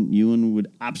think Ewan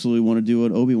would absolutely want to do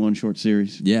an Obi-Wan short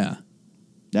series. Yeah.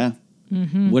 Yeah.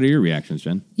 What are your reactions,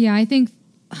 Jen? Yeah, I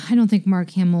don't think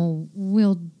Mark Hamill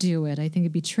will do it. I think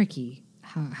it'd be tricky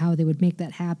how they would make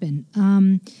that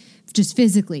happen, just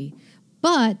physically.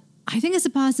 But I think it's a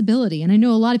possibility, and I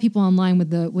know a lot of people online with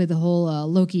the whole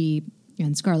Loki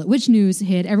and Scarlet Witch news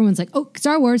hit. Everyone's like, "Oh,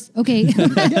 Star Wars, okay."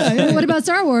 What about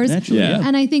Star Wars? Naturally, yeah.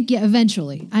 And I think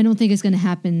eventually. I don't think it's going to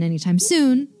happen anytime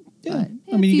soon. Yeah.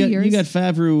 But I mean, you you got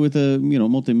Favreau with a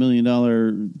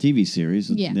multi-million-dollar TV series.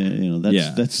 Yeah.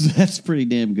 That's pretty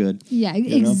damn good. Yeah,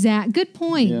 you know? exact. Good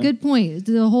point. Yeah. Good point.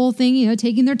 The whole thing,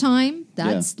 taking their time.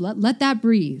 That's let that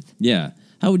breathe. Yeah.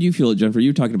 How would you feel, Jennifer? You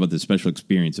were talking about the special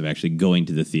experience of actually going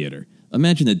to the theater.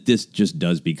 Imagine that this just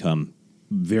does become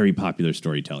very popular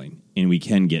storytelling, and we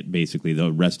can get basically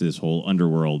the rest of this whole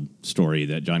underworld story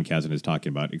that John Kasdan is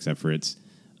talking about, except for it's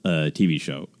a TV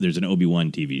show. There's an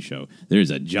Obi-Wan TV show.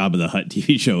 There's a Jabba the Hutt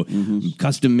TV show,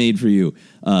 custom made for you.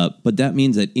 But that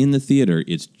means that in the theater,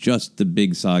 it's just the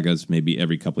big sagas, maybe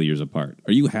every couple of years apart.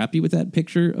 Are you happy with that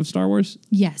picture of Star Wars?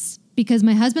 Yes, because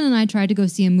my husband and I tried to go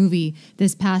see a movie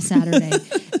this past Saturday,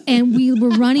 and we were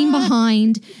running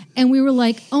behind, and we were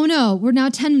like, oh no, we're now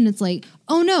 10 minutes late.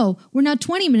 Oh no, we're now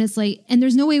 20 minutes late, and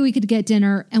there's no way we could get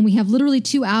dinner, and we have literally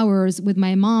 2 hours with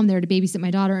my mom there to babysit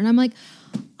my daughter, and I'm like,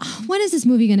 when is this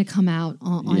movie going to come out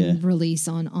on release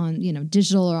on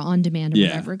digital or on demand or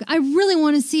whatever? I really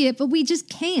want to see it, but we just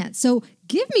can't. So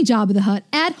give me Jabba the Hutt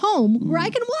at home where I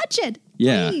can watch it.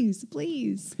 Yeah.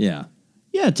 Please. Yeah.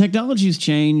 Yeah, technology's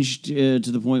changed to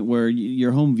the point where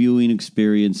your home viewing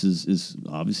experience is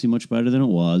obviously much better than it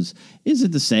was. Is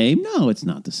it the same? No, it's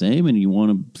not the same. And you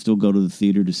want to still go to the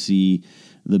theater to see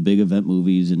the big event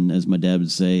movies. And as my dad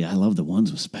would say, I love the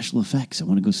ones with special effects. I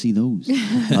want to go see those.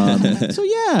 So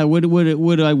yeah,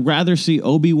 would I rather see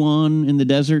Obi-Wan in the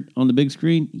desert on the big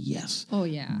screen? Yes. Oh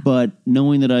yeah. But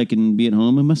knowing that I can be at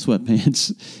home in my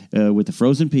sweatpants with the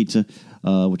frozen pizza,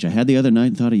 which I had the other night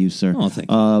and thought of you, sir. Oh, thank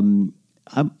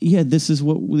you. This is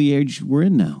what the age we're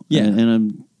in now. Yeah. And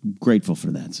I'm grateful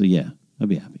for that. So, yeah, I'd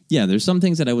be happy. Yeah, there's some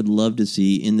things that I would love to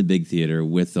see in the big theater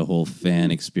with the whole fan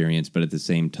experience, but at the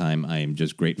same time, I am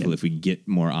just grateful if we get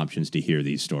more options to hear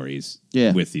these stories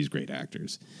with these great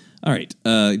actors. All right,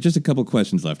 just a couple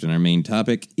questions left in our main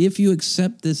topic. If you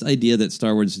accept this idea that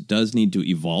Star Wars does need to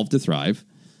evolve to thrive,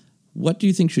 what do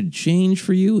you think should change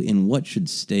for you and what should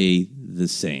stay the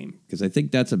same? Because I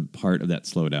think that's a part of that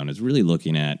slowdown, is really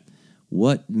looking at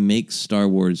what makes Star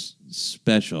Wars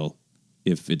special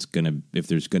if there's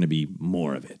gonna be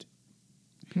more of it.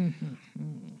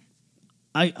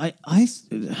 I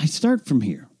start from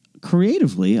here.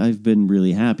 Creatively, I've been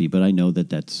really happy, but I know that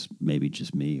that's maybe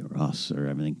just me or us or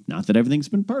everything. Not that everything's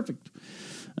been perfect,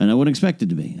 and I wouldn't expect it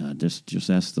to be. Just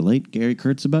ask the late Gary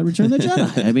Kurtz about Return of the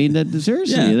Jedi. I mean,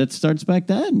 seriously, that starts back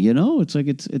then. It's like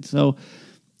it's so.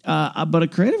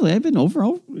 But creatively, I've been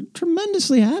overall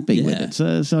tremendously happy with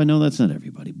it. So I know that's not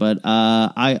everybody. But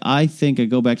I think I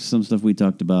go back to some stuff we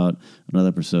talked about on other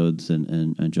episodes,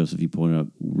 and Joseph, you pointed out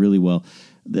really well.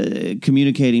 The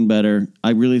communicating better.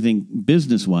 I really think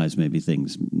business-wise, maybe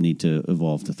things need to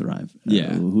evolve to thrive.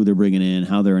 Who they're bringing in,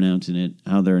 how they're announcing it,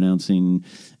 how they're announcing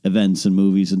events and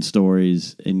movies and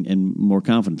stories, and more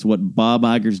confidence. What Bob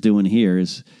Iger's doing here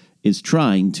is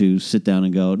trying to sit down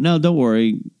and go, no, don't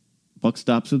worry. Buck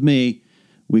stops with me.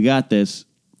 We got this.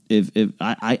 If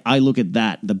I look at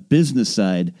that, the business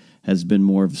side has been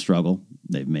more of a struggle.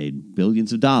 They've made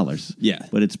billions of dollars. Yeah.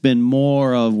 But it's been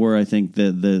more of where I think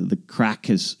the crack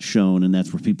has shown, and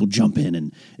that's where people jump in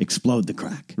and explode the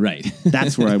crack. Right.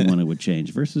 That's where I want it would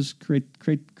change. Versus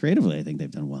creatively, I think they've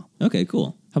done well. Okay,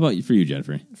 cool. How about for you,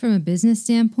 Jennifer? From a business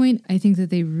standpoint, I think that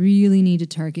they really need to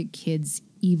target kids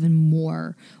even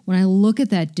more. When I look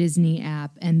at that Disney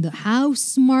app and how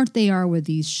smart they are with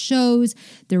these shows,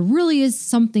 there really is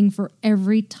something for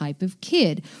every type of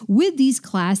kid with these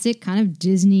classic kind of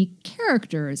Disney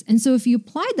characters. And so if you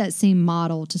applied that same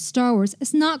model to Star Wars,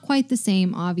 it's not quite the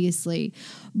same, obviously,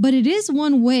 but it is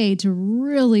one way to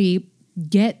really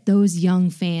get those young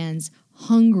fans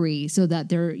hungry so that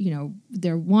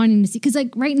they're wanting to see. Because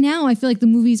like right now, I feel like the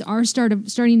movies are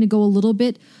starting to go a little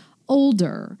bit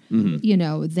older,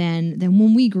 than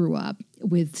when we grew up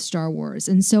with Star Wars.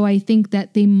 And so I think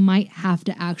that they might have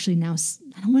to actually now,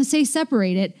 I don't want to say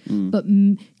separate it, but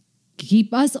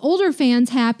keep us older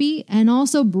fans happy and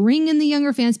also bring in the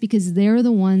younger fans, because they're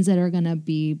the ones that are going to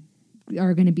be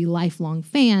lifelong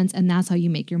fans, and that's how you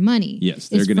make your money. Yes,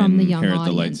 they're going to inherit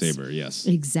the lightsaber, yes.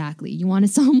 Exactly. You want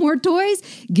to sell more toys?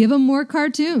 Give them more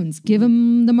cartoons. Give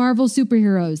them the Marvel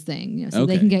superheroes thing, so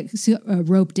they can get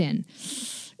roped in.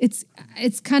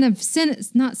 It's kind of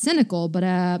it's not cynical, but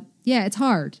it's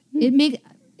hard. It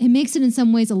makes it in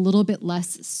some ways a little bit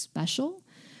less special,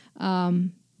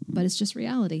 but it's just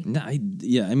reality. No, I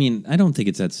don't think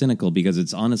it's that cynical, because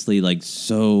it's honestly like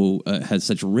so has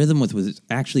such rhythm with what's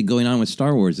actually going on with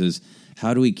Star Wars. Is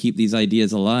how do we keep these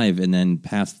ideas alive and then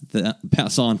pass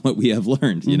on what we have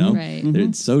learned? Right.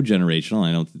 It's so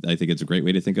generational. I think it's a great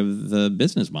way to think of the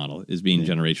business model as being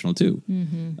generational too.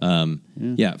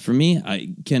 For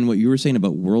me, Ken, what you were saying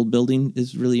about world building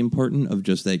is really important. Of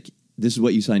just like, this is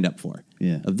what you signed up for.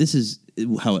 Yeah. Of this is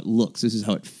how it looks. This is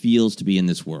how it feels to be in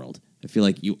this world. I feel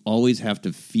like you always have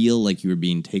to feel like you are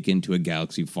being taken to a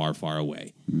galaxy far, far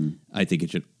away. I think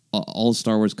all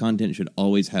Star Wars content should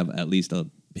always have at least a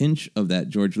pinch of that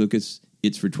George Lucas,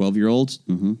 it's for 12-year-olds.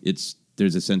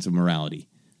 There's a sense of morality,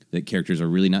 that characters are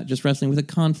really not just wrestling with a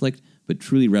conflict, but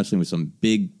truly wrestling with some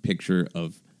big picture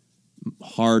of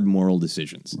hard moral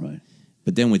decisions. Right.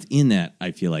 But then within that,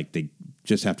 I feel like they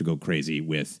just have to go crazy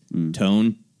with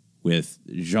tone, with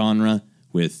genre,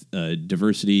 with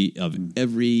diversity of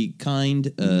every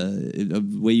kind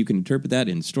of way you can interpret that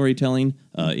in storytelling,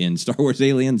 in Star Wars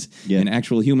aliens, in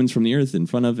actual humans from the Earth in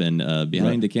front of and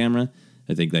behind the camera.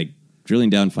 I think like drilling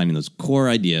down, finding those core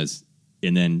ideas,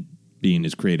 and then being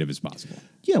as creative as possible.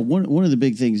 Yeah, one of the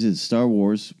big things is Star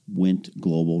Wars went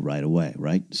global right away,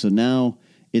 right? So now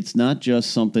it's not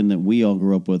just something that we all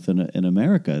grew up with in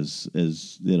America. As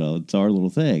it's our little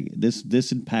thing.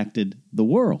 This impacted the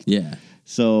world. Yeah.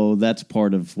 So that's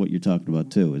part of what you're talking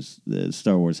about too. Is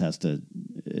Star Wars has to,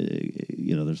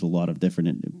 there's a lot of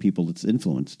different people it's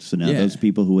influenced. So now those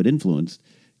people who it influenced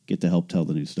get to help tell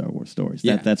the new Star Wars stories.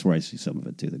 Yeah. That's where I see some of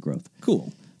it too, the growth.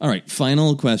 Cool. All right,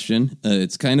 final question.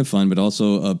 It's kind of fun, but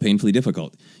also painfully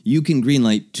difficult. You can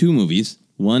greenlight 2 movies.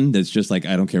 One that's just like,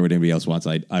 I don't care what anybody else wants.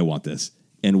 I want this.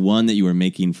 And one that you are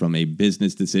making from a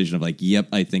business decision of like, yep,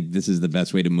 I think this is the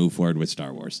best way to move forward with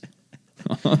Star Wars.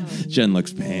 Jen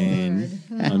looks pain.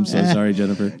 I'm so sorry,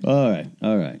 Jennifer.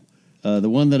 All right. The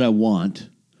one that I want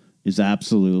is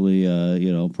absolutely,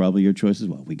 probably your choice as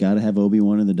well. We got to have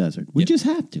Obi-Wan in the desert. We just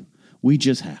have to.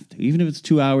 Even if it's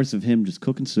 2 hours of him just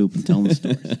cooking soup and telling the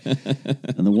stories.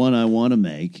 And the one I want to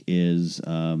make is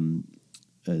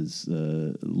as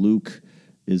Luke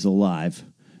is alive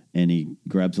and he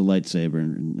grabs a lightsaber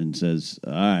and says,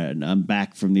 all right, I'm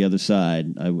back from the other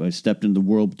side. I stepped into the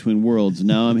world between worlds, and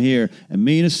now I'm here, and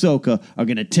me and Ahsoka are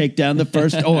going to take down the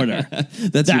First Order.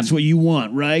 That's what you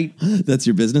want, right? That's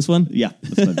your business one? Yeah,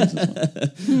 that's my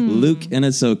business one. Luke and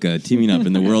Ahsoka teaming up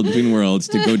in the world between worlds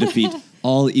to go defeat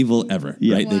all evil ever,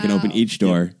 right? Wow. They can open each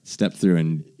door, step through,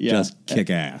 and just kick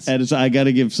ass. And I got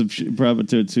to give some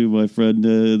props to my friend,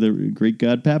 the Greek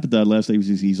god Papadon last night.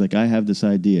 He's like, I have this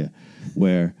idea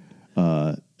where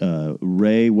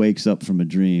Rey wakes up from a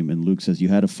dream and Luke says, you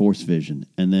had a Force vision.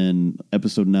 And then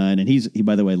episode 9, and he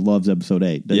by the way, loves episode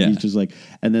 8. Yeah. He's just like,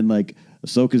 and then like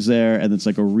Ahsoka's there, and it's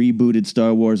like a rebooted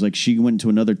Star Wars. Like she went to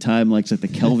another timeline, it's like the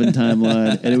Kelvin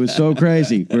timeline. And it was so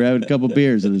crazy. We're having a couple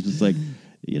beers, and it's just like,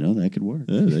 that could work.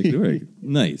 Yeah, that could work.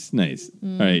 Nice. All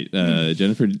right,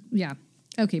 Jennifer. Yeah.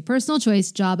 Okay, personal choice,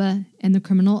 Jabba and the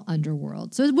criminal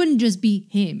underworld. So it wouldn't just be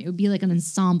him. It would be like an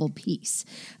ensemble piece.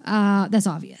 That's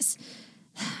obvious.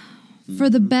 For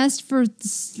the best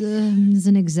as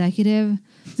an executive,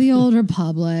 the Old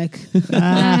Republic. It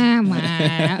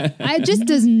just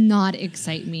does not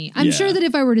excite me. I'm sure that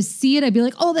if I were to see it, I'd be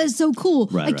like, oh, that's so cool.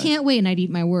 I can't wait, and I'd eat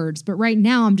my words. But right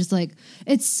now, I'm just like,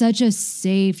 it's such a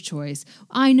safe choice.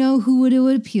 I know who it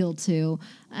would appeal to.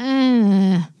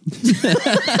 In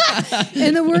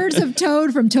the words of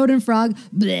Toad from Toad and Frog,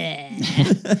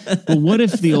 bleh. Well, what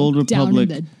if the Old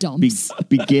Republic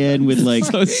began with like...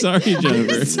 So sorry,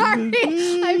 Jennifer. Sorry.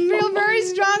 I feel very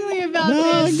strongly about this.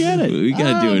 I get it. We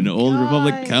got to do an Old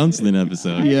Republic counseling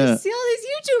episode. Yeah. See all these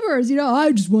YouTubers,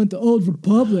 I just want the Old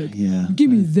Republic. Yeah.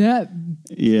 Give me that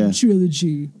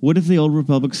trilogy. What if the Old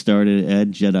Republic started at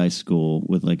Jedi school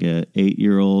with like a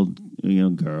 8-year-old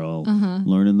girl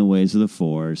learning the ways of the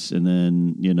Force, and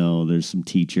then there's some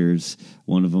teachers.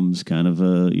 One of them's kind of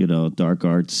a dark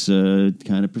arts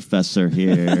kind of professor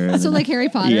here. So like Harry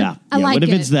Potter. Yeah. I like what if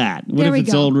it. it's that? What if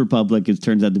it's Old Republic? It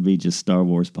turns out to be just Star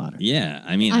Wars Potter. Yeah,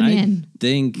 I mean,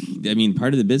 think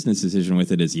part of the business decision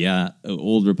with it is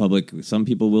Old Republic. Some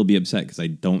people will be upset because I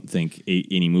don't think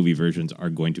any movie versions are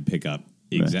going to pick up.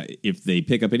 If they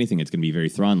pick up anything, it's going to be very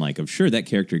Thrawn-like. Of sure, that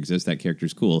character exists, that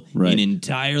character's cool in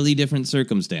entirely different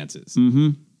circumstances.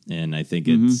 Mm-hmm. And I think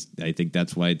I think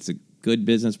that's why it's a good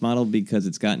business model, because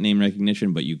it's got name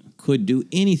recognition, but you could do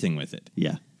anything with it.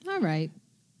 Yeah. All right.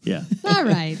 Yeah. All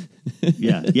right.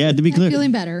 Yeah. To be clear, I'm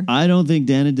feeling better. I don't think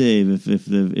Dan and Dave, if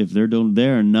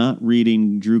they're not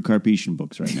reading Drew Karpyshyn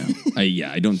books right now.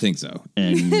 I don't think so.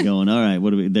 And going, all right,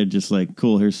 what do we? They're just like,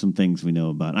 cool. Here's some things we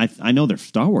know about. I know they're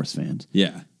Star Wars fans.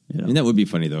 Yeah. I mean, that would be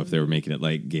funny though if they were making it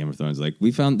like Game of Thrones. Like,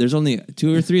 we found there's only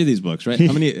 2 or 3 of these books, right?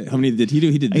 How many did he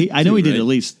do? He did. I know he did at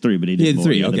least 3, but he did more.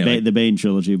 3. Okay, the Bane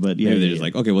trilogy, but maybe they're just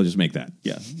like, okay, we'll just make that.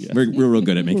 Yeah. We're real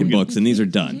good at making books, and these are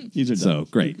done. These are done.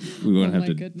 So great. We won't have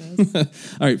to. Goodness.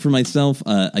 All right, for myself,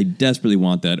 I desperately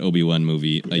want that Obi-Wan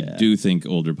movie. Yeah. I do think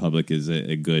Old Republic is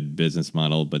a good business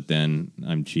model, but then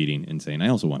I'm cheating and saying I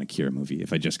also want a Kira movie.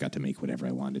 If I just got to make whatever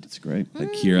I wanted, it's great. A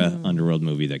Kira Underworld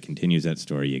movie that continues that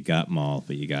story. You got Maul,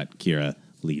 but you got Kira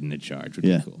leading the charge, which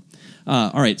is cool.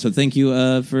 All right, so thank you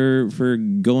for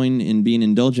going and being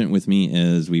indulgent with me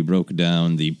as we broke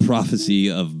down the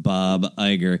prophecy of Bob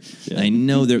Iger. Yeah. I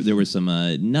know there was some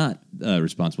not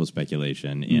responsible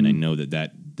speculation, and I know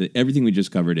that everything we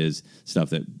just covered is stuff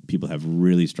that people have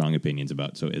really strong opinions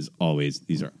about. So as always,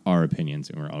 these are our opinions,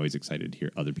 and we're always excited to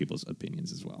hear other people's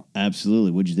opinions as well.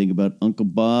 Absolutely. What'd you think about Uncle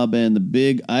Bob and the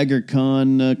big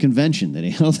IgerCon convention that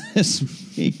he held this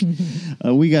week?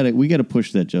 We got to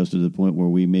push that just to the point where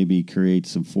we maybe create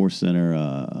some Force Center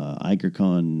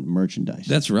IgerCon merchandise.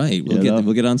 That's right.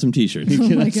 We'll get on some T-shirts. Oh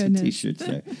my goodness. T-shirts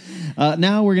there.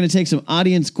 Now we're going to take some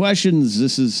audience questions.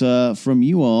 This is from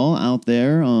you all out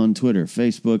there on Twitter,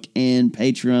 Facebook, and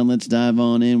Patreon. Let's dive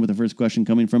on in with the first question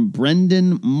coming from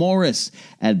Brendan Morris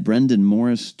at Brendan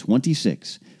Morris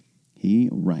 26. He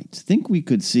writes, think we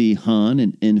could see Han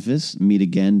and Enfys meet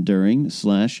again during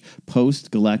 /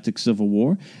 post-Galactic Civil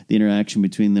War. The interaction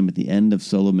between them at the end of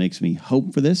Solo makes me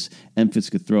hope for this.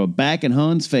 Enfys could throw it back in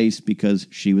Han's face because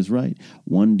she was right.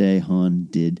 One day Han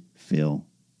did feel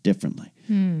differently.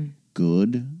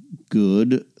 Good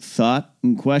thought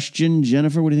and question.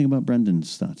 Jennifer, what do you think about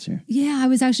Brendan's thoughts here? Yeah, I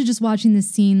was actually just watching this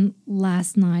scene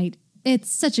last night.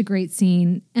 It's such a great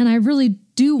scene, and I really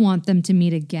do want them to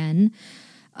meet again.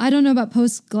 I don't know about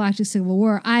post-Galactic Civil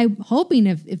War. I'm hoping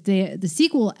if the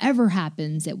sequel ever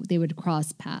happens, that they would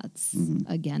cross paths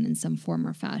again in some form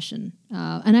or fashion.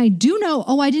 And I do know,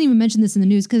 I didn't even mention this in the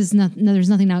news because there's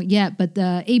nothing out yet, but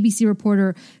the ABC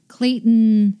reporter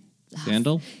Clayton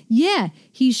Sandel? Yeah,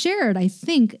 he shared, I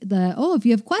think, if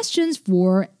you have questions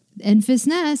for Enfys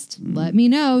Nest, let me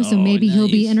know. So maybe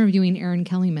he'll be interviewing Aaron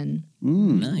Kellyman.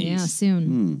 Nice. Yeah,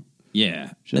 soon.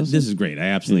 Yeah, this is great. I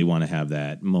absolutely want to have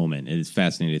that moment. It's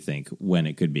fascinating to think when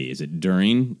it could be. Is it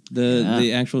during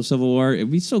the actual Civil War? It'd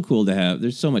be so cool to have.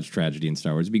 There's so much tragedy in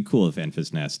Star Wars. It'd be cool if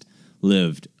Enfys Nest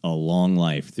lived a long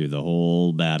life through the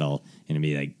whole battle, and it'd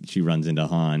be like she runs into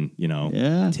Han,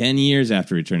 10 years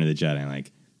after Return of the Jedi,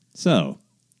 like, so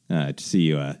to see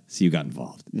you got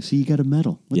involved. See, you got a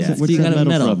medal. What's that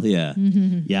medal from? Yeah.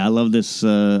 Yeah, I love this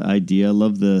idea. I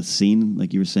love the scene,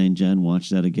 like you were saying, Jen.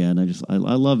 Watch that again. I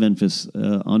love Enfys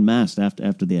unmasked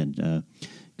after the end.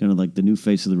 Kind of like the new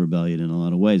face of the rebellion in a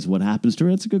lot of ways. What happens to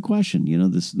her? That's a good question.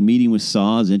 This meeting with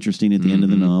Saw is interesting at the end of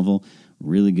the novel.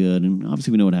 Really good. And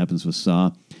obviously we know what happens with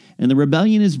Saw. And the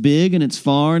rebellion is big, and it's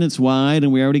far, and it's wide,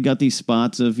 and we already got these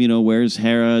spots of, where's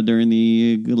Hera during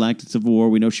the Galactic Civil War?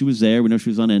 We know she was there. We know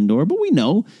she was on Endor, but we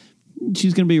know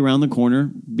she's going to be around the corner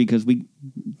because we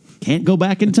can't go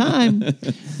back in time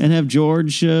and have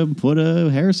George put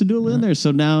a Harrison Dula in there. So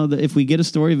now if we get a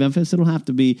story of Enfys, it'll have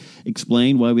to be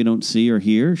explained why we don't see or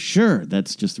hear. Sure,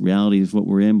 that's just the reality of what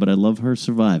we're in, but I love her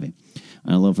surviving.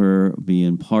 I love her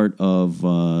being part of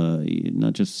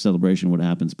not just celebration of what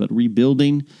happens, but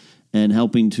rebuilding and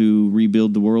helping to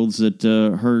rebuild the worlds that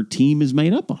her team is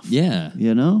made up of. Yeah.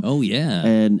 Oh, yeah.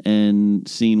 And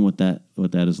seeing what that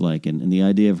is like. And the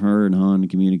idea of her and Han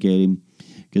communicating.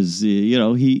 Because,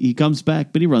 he comes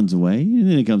back, but he runs away. And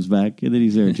then he comes back, and then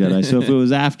he's there at Jedi. So if it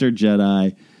was after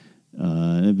Jedi,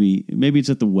 maybe it's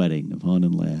at the wedding of Han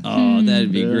and Leia. Oh,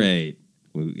 that'd be great.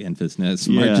 Enfys Nest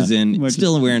marches in,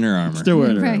 still wearing her armor. Still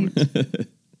wearing her armor.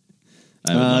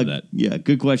 I would love that. Yeah,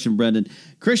 good question, Brendan.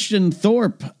 Christian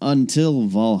Thorpe, Until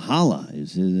Valhalla,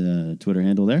 is his Twitter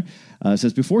handle there.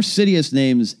 Says, before Sidious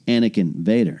names Anakin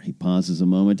Vader, he pauses a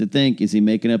moment to think, is he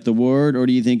making up the word, or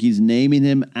do you think he's naming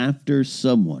him after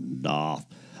someone? Darth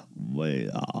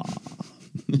Vader.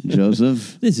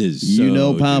 Joseph? This is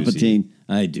so Palpatine. Juicy.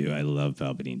 I do. I love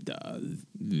Palpatine.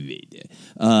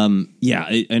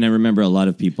 And I remember a lot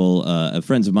of people,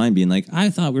 friends of mine, being like, I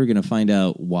thought we were going to find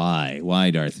out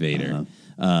why Darth Vader.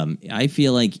 I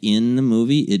feel like in the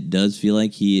movie, it does feel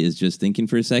like he is just thinking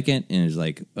for a second and is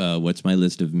like, what's my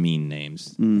list of mean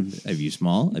names? I've used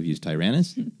Maul. I've used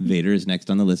Tyrannus. Vader is next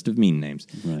on the list of mean names.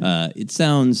 Right.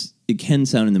 It can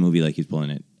sound in the movie like he's pulling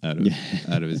it out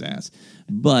of his ass.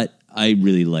 But I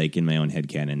really like in my own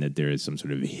headcanon that there is some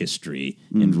sort of history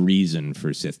and reason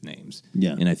for Sith names.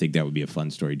 Yeah. And I think that would be a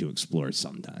fun story to explore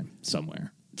sometime,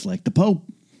 somewhere. It's like the Pope.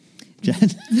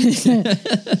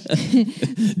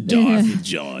 Darth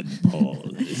John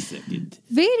Paul II.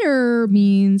 Vader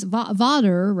means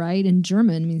Vater, right? In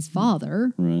German means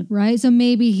father. Right? So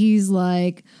maybe he's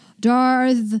like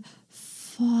Darth...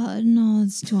 No,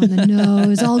 it's too on the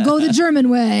nose. I'll go the German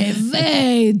way.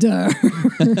 Vader.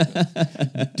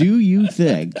 Do you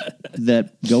think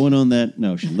that going on that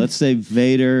notion, let's say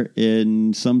Vader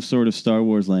in some sort of Star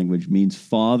Wars language means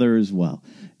father as well.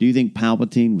 Do you think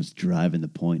Palpatine was driving the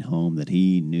point home that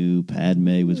he knew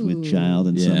Padme was with child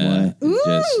in some way?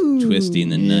 Just twisting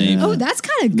the knife. Oh, that's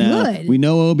kind of good. We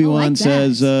know Obi-Wan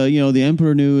says, the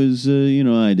Emperor knew as,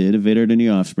 I did, if Vader had any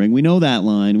offspring. We know that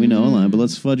line. We know a line, but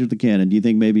let's fudge with the canon. Do you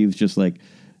think maybe he was just like...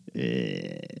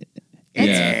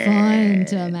 It's fun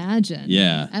to imagine.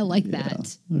 Yeah. I like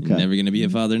that. Okay. You're never going to be a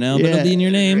father now, but it'll be in your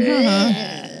name.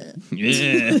 Yeah.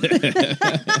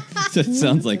 So it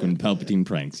sounds like when Palpatine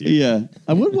pranks you. Yeah.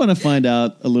 I would want to find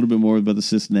out a little bit more about the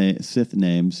Sith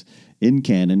names in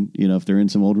canon, if they're in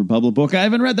some Old Republic book. I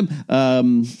haven't read them.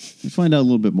 Let's find out a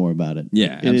little bit more about it.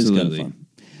 Yeah, it absolutely. is kind of fun.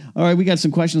 All right, we got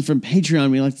some questions from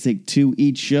Patreon. We like to take 2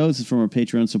 each show. This is from our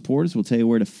Patreon supporters. We'll tell you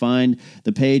where to find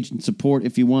the page and support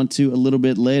if you want to a little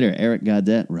bit later. Eric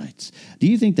Gaudette writes, do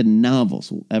you think the novels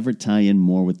will ever tie in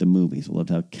more with the movies? I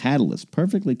loved how Catalyst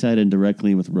perfectly tied in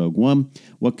directly with Rogue One.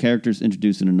 What characters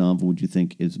introduced in a novel would you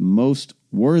think is most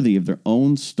worthy of their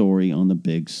own story on the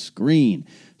big screen?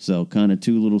 So kind of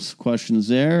 2 little questions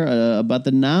there about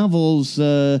the novels.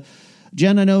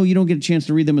 Jen, I know you don't get a chance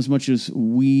to read them as much as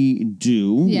we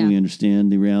do. Yeah. We understand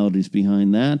the realities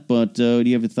behind that, but do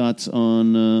you have your thoughts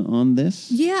on this?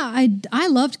 Yeah, I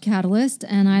loved Catalyst,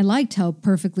 and I liked how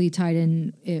perfectly tied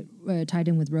in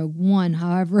with Rogue One.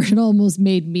 However, it almost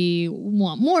made me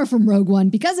want more from Rogue One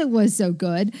because it was so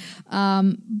good.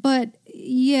 But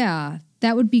yeah,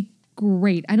 that would be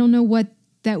great. I don't know what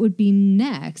that would be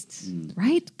next,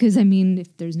 right? Because, I mean,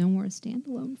 if there's no more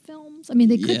standalone films, I mean,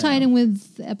 they could tie it in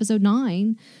with Episode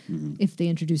 9 if they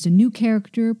introduced a new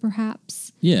character,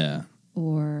 perhaps. Yeah.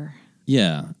 Or...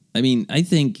 Yeah. I mean, I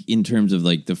think in terms of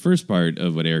like the first part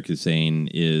of what Eric is saying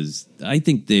is I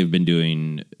think they've been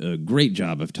doing a great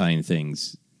job of tying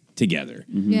things together.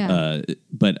 Yeah.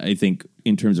 But I think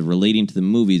in terms of relating to the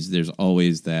movies, there's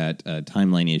always that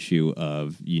timeline issue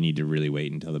of you need to really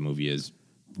wait until the movie is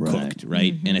cooked,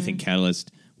 right? And I think Catalyst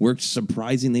worked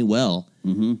surprisingly well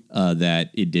that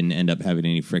it didn't end up having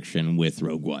any friction with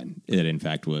Rogue One. It, in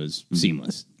fact, was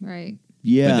seamless. Right.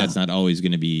 Yeah. But that's not always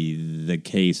going to be the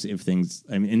case if things...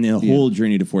 I mean, and the whole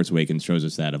journey to Force Awakens shows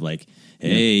us that of like,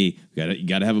 hey, you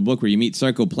got to have a book where you meet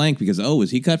Sarko Plank because,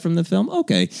 was he cut from the film?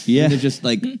 Okay. Yeah. And just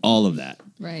like all of that.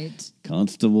 Right.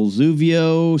 Constable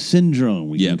Zuvio syndrome,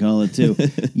 we can call it too.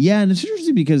 Yeah, and it's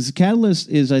interesting because Catalyst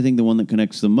is, I think, the one that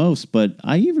connects the most. But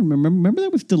I even remember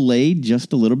that was delayed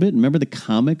just a little bit. Remember the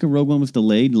comic of Rogue One was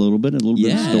delayed a little bit of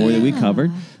story that we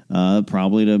covered.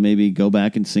 Probably to maybe go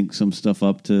back and sync some stuff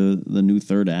up to the new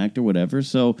third act or whatever.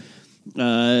 So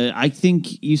I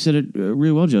think you said it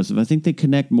really well, Joseph. I think they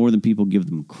connect more than people give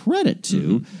them credit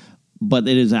to. But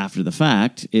it is after the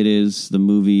fact. It is the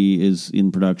movie is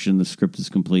in production, the script is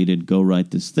completed, go write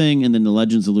this thing, and then the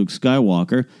Legends of Luke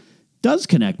Skywalker does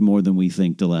connect more than we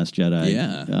think to Last Jedi.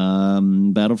 Yeah.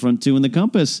 Battlefront 2 and The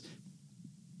Compass.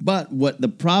 But what the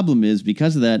problem is,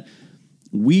 because of that,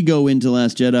 we go into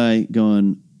Last Jedi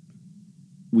going,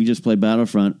 we just play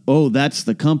Battlefront. Oh, that's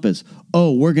The Compass.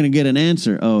 Oh, we're going to get an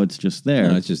answer. Oh, it's just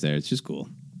there. No, it's just there. It's just cool.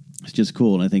 It's just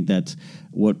cool, and I think that's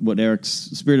what Eric's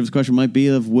spirit of his question might be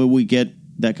of will we get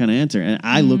that kind of answer. And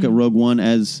I look at Rogue One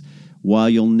as, while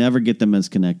you'll never get them as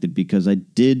connected, because I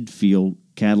did feel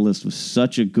Catalyst was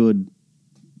such a good,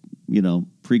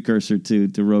 precursor to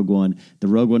Rogue One. The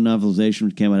Rogue One novelization,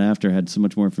 which came out after, had so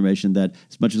much more information that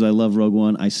as much as I love Rogue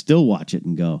One, I still watch it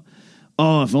and go,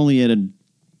 oh, if only it had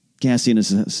Cassian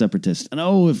as a separatist. And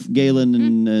if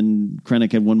Galen and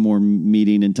Krennic had one more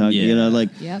meeting and talk,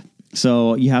 Yep.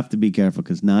 So you have to be careful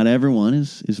because not everyone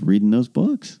is reading those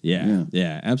books. Yeah,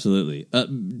 absolutely.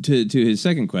 To his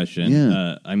second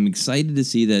question, I'm excited to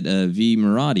see that V.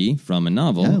 Murati from a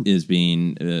novel is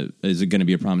going to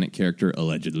be a prominent character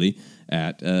allegedly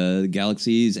at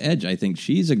Galaxy's Edge. I think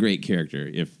she's a great character.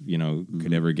 If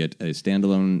could ever get a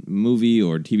standalone movie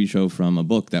or TV show from a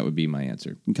book, that would be my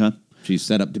answer. Okay, she's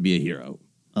set up to be a hero.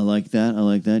 I like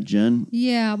that, Jen.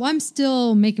 Yeah, well, I'm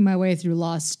still making my way through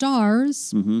Lost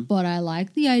Stars, but I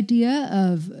like the idea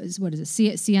of, what is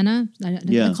it, Sienna?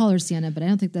 I call her Sienna, but I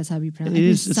don't think that's how you pronounce it. It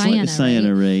is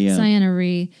Sienna Rey, yeah. Sienna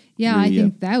Rey. Yeah, I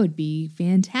think that would be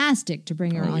fantastic to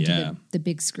bring her onto the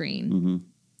big screen.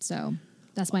 So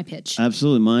that's my pitch.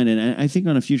 Absolutely mine. And I think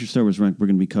on a future Star Wars Rank, we're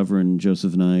going to be covering,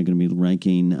 Joseph and I are going to be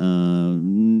ranking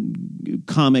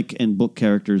comic and book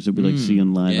characters that we like to see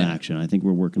in live action. I think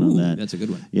we're working on that. That's a good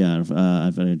one. Yeah,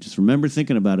 I just remember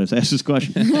thinking about it as I asked this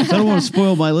question. So I don't want to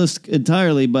spoil my list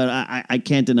entirely, but I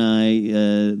can't deny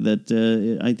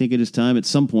that I think it is time. At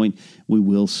some point, we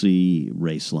will see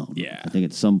Rey Sloane. Yeah. I think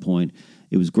at some point,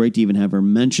 it was great to even have her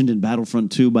mentioned in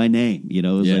Battlefront 2 by name. It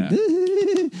was like...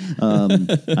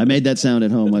 I made that sound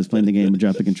at home when I was playing the game and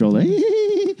dropped the controller.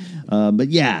 But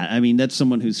yeah, I mean, that's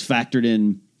someone who's factored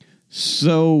in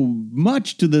so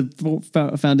much to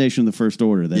the foundation of the First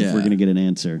Order that if we're going to get an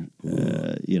answer,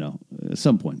 at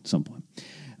some point.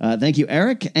 Thank you,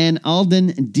 Eric. And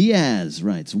Alden Diaz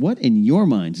writes, what in your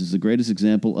minds is the greatest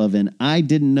example of an I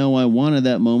didn't know I wanted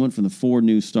that moment from the 4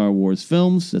 new Star Wars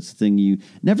films? That's the thing you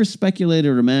never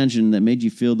speculated or imagined that made you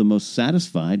feel the most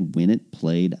satisfied when it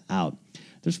played out.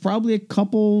 There's probably a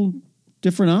couple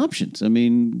different options. I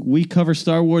mean, we cover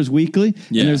Star Wars weekly,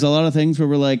 and there's a lot of things where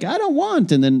we're like, I don't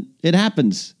want, and then it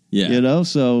happens. Yeah.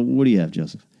 So what do you have,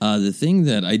 Joseph? The thing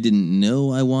that I didn't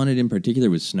know I wanted in particular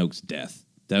was Snoke's death.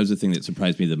 That was the thing that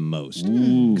surprised me the most.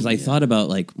 Because I thought about,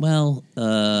 like, Luke's,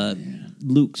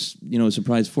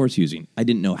 surprise Force using. I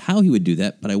didn't know how he would do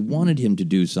that, but I wanted him to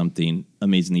do something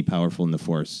amazingly powerful in the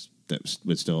Force that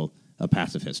was still a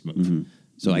pacifist move.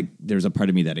 So there's a part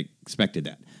of me that expected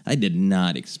that. I did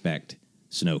not expect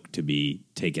Snoke to be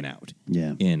taken out.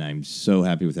 Yeah. And I'm so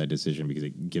happy with that decision because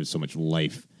it gives so much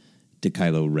life to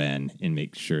Kylo Ren and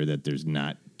makes sure that there's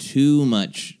not too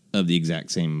much of the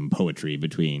exact same poetry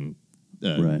between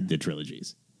the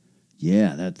trilogies.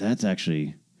 Yeah, that's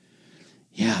actually...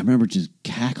 Yeah, I remember just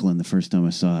cackling the first time I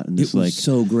saw it. And it was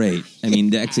so great. I mean,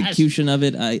 the execution of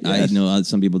it, I know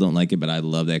some people don't like it, but I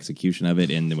love the execution of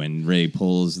it. And when Rey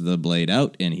pulls the blade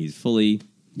out and he's fully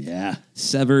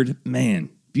severed, man,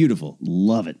 beautiful.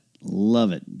 Love it.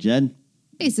 Love it. Jed?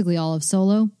 Basically all of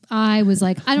Solo. I was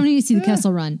like, I don't need to see the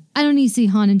Kessel Run. I don't need to see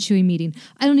Han and Chewie meeting.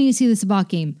 I don't need to see the Sabacc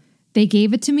game. They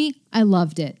gave it to me. I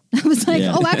loved it. I was like,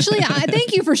 actually,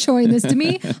 thank you for showing this to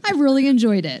me. I really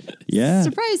enjoyed it. Yeah.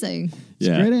 Surprising. It's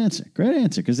a great answer. Great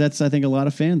answer. Because I think a lot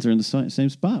of fans are in the same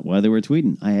spot while they were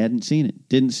tweeting. I hadn't seen it.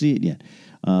 Didn't see it yet.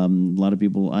 A lot of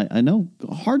people, I know,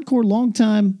 hardcore, long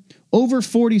time, over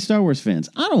 40 Star Wars fans.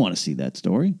 I don't want to see that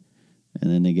story.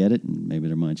 And then they get it, and maybe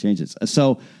their mind changes.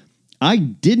 So I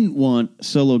didn't want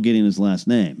Solo getting his last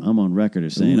name. I'm on record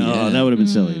as saying, that would have been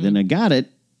silly. Then I got it.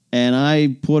 And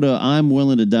I put I'm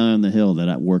willing to die on the hill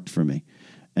that worked for me.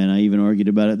 And I even argued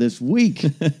about it this week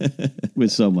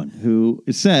with someone who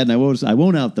said, and I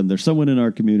won't out them, there's someone in our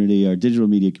community, our digital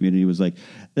media community, was like,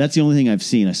 that's the only thing I've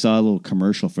seen. I saw a little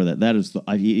commercial for that. That is,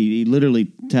 he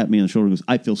literally tapped me on the shoulder and goes,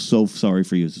 I feel so sorry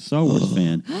for you as a Star Wars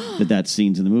fan that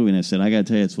scene's in the movie. And I said, I got to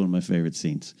tell you, it's one of my favorite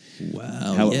scenes.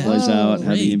 Wow. How it plays out,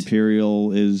 how the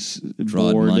Imperial is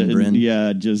bored.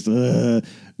 And, just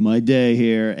my day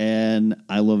here. And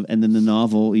and then the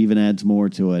novel even adds more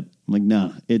to it. I'm like,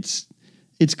 no, it's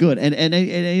good. And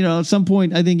at some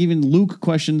point, I think even Luke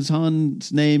questions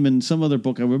Han's name in some other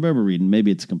book I remember reading. Maybe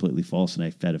it's completely false and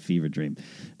I had a fever dream.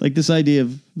 Like this idea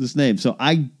of this name. So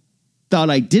I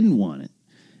thought I didn't want it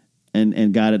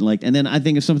and got it. And then I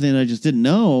think of something that I just didn't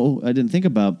know, I didn't think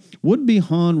about, would be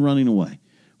Han running away.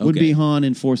 Would be Han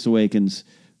in Force Awakens.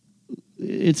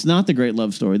 It's not the great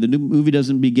love story. The new movie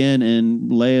doesn't begin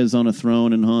and Leia's on a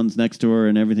throne and Han's next to her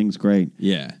and everything's great.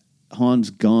 Yeah. Han's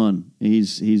gone.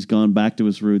 He's gone back to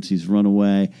his roots. He's run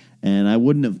away. And I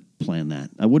wouldn't have planned that.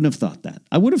 I wouldn't have thought that.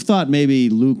 I would have thought maybe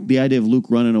the idea of Luke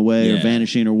running away or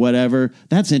vanishing or whatever,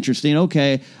 that's interesting.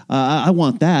 Okay, I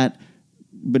want that.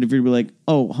 But if you're like,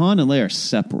 Han and Leia are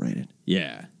separated.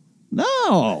 Yeah.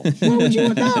 No. What would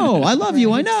you know? I love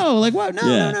you. I know. Like, what?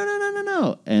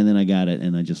 No. And then I got it,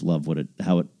 and I just love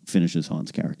how it finishes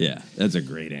Han's character. Yeah, that's a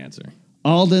great answer.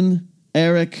 Alden,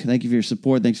 Eric, thank you for your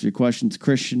support. Thanks for your questions.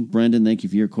 Christian, Brendan, thank you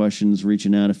for your questions,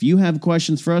 reaching out. If you have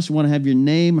questions for us, you want to have your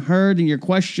name heard and your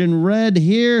question read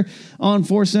here on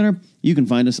Force Center, you can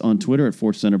find us on Twitter at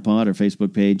Force Center Pod. Our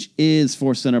Facebook page is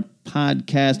Force Center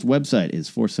Podcast. Website is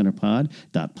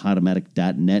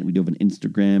forcecenterpod.podomatic.net. We do have an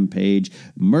Instagram page.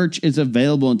 Merch is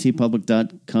available on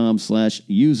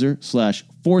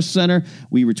tpublic.com/user/Force Center.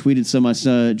 We retweeted some. I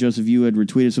saw, Joseph, you had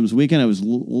retweeted some this weekend. I was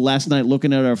last night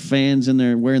looking at our fans and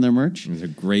they're wearing their merch. These are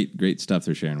great stuff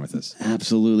they're sharing with us.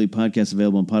 Absolutely. Podcasts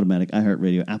available on Podomatic,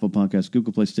 iHeartRadio, Apple Podcasts,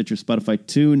 Google Play, Stitcher, Spotify,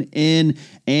 TuneIn,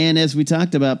 and as we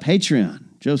talked about, Patreon.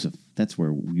 Joseph, that's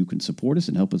where you can support us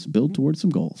and help us build towards some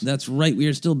goals. That's right. We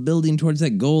are still building towards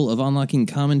that goal of unlocking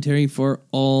commentary for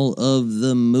all of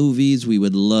the movies. We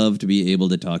would love to be able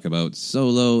to talk about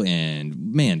Solo and,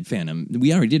 Phantom.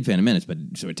 We already did Phantom Menace, but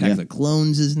so Attack of the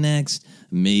Clones is next.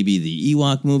 Maybe the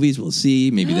Ewok movies. We'll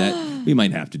see. Maybe that we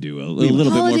might have to do a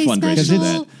little bit more fundraising for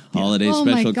that. Holiday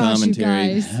special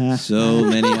commentary. So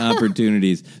many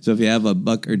opportunities. So if you have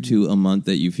 $1 or $2 a month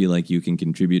that you feel like you can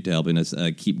contribute to helping us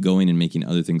keep going and making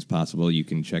other things possible, you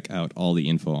can check out all the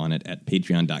info on it at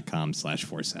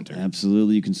patreon.com/forcecenter.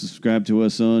 Absolutely. You can subscribe to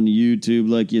us on YouTube.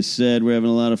 Like you said, we're having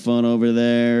a lot of fun over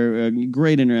there.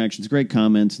 Great interactions, great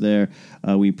comments there.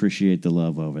 We appreciate the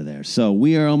love over there. So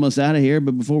we are almost out of here.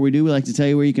 But before we do, we'd like to tell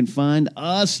you where you can find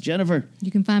us. Jennifer.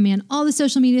 You can find me on all the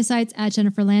social media sites at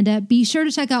Jennifer Landa. Be sure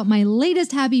to check out my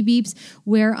latest Happy Beeps,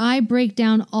 where I break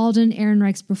down Alden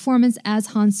Ehrenreich's performance as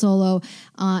Han Solo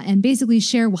and basically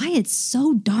share why it's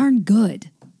so darn good.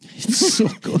 It's so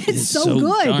good. It's so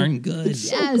good. Darn good. It's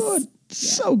so good.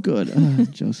 So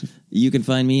good. Joseph. You can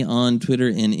find me on Twitter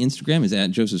and Instagram is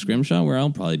at Joseph Scrimshaw, where I'll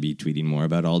probably be tweeting more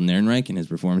about Alden Ehrenreich and his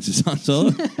performances on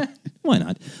Solo. Why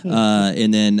not?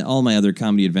 And then all my other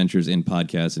comedy adventures and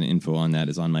podcasts and info on that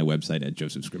is on my website at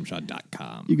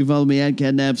josephscrimshaw.com. You can follow me at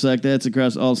Cat Knapsack. That's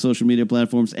across all social media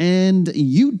platforms and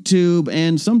YouTube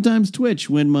and sometimes Twitch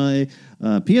when my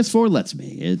PS4 lets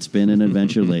me. It's been an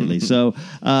adventure lately. So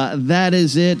that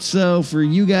is it. So for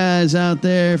you guys out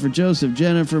there, for Joseph,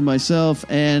 Jennifer, myself,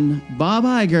 and Bob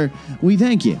Iger, we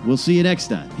thank you. We'll see you next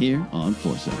time here on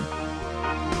Foresight.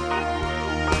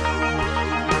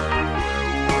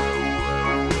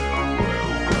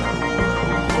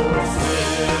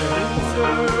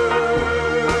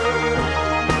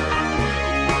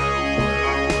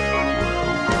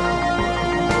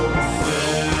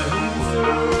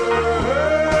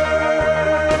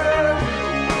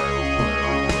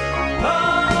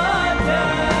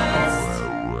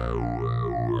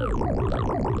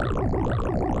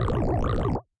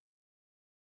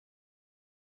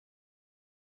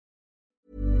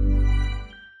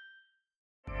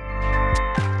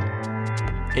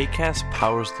 Acast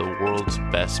powers the world's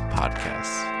best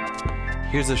podcasts.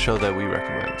 Here's a show that we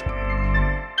recommend.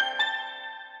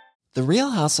 The Real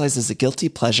Housewives is a guilty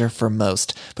pleasure for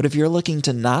most, but if you're looking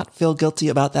to not feel guilty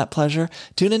about that pleasure,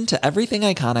 tune in to Everything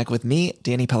Iconic with me,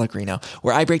 Danny Pellegrino,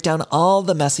 where I break down all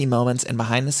the messy moments and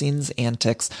behind-the-scenes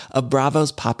antics of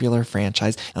Bravo's popular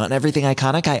franchise. And on Everything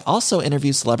Iconic, I also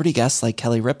interview celebrity guests like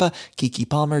Kelly Ripa, Keke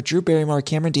Palmer, Drew Barrymore,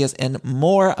 Cameron Diaz, and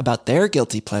more about their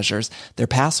guilty pleasures, their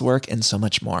past work, and so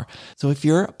much more. So if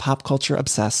you're pop culture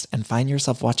obsessed and find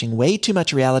yourself watching way too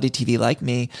much reality TV like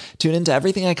me, tune in to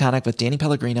Everything Iconic with Danny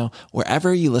Pellegrino,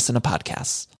 wherever you listen to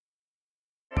podcasts.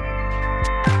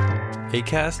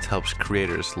 Acast helps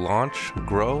creators launch,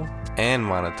 grow, and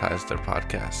monetize their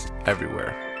podcasts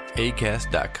everywhere.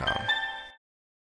 Acast.com.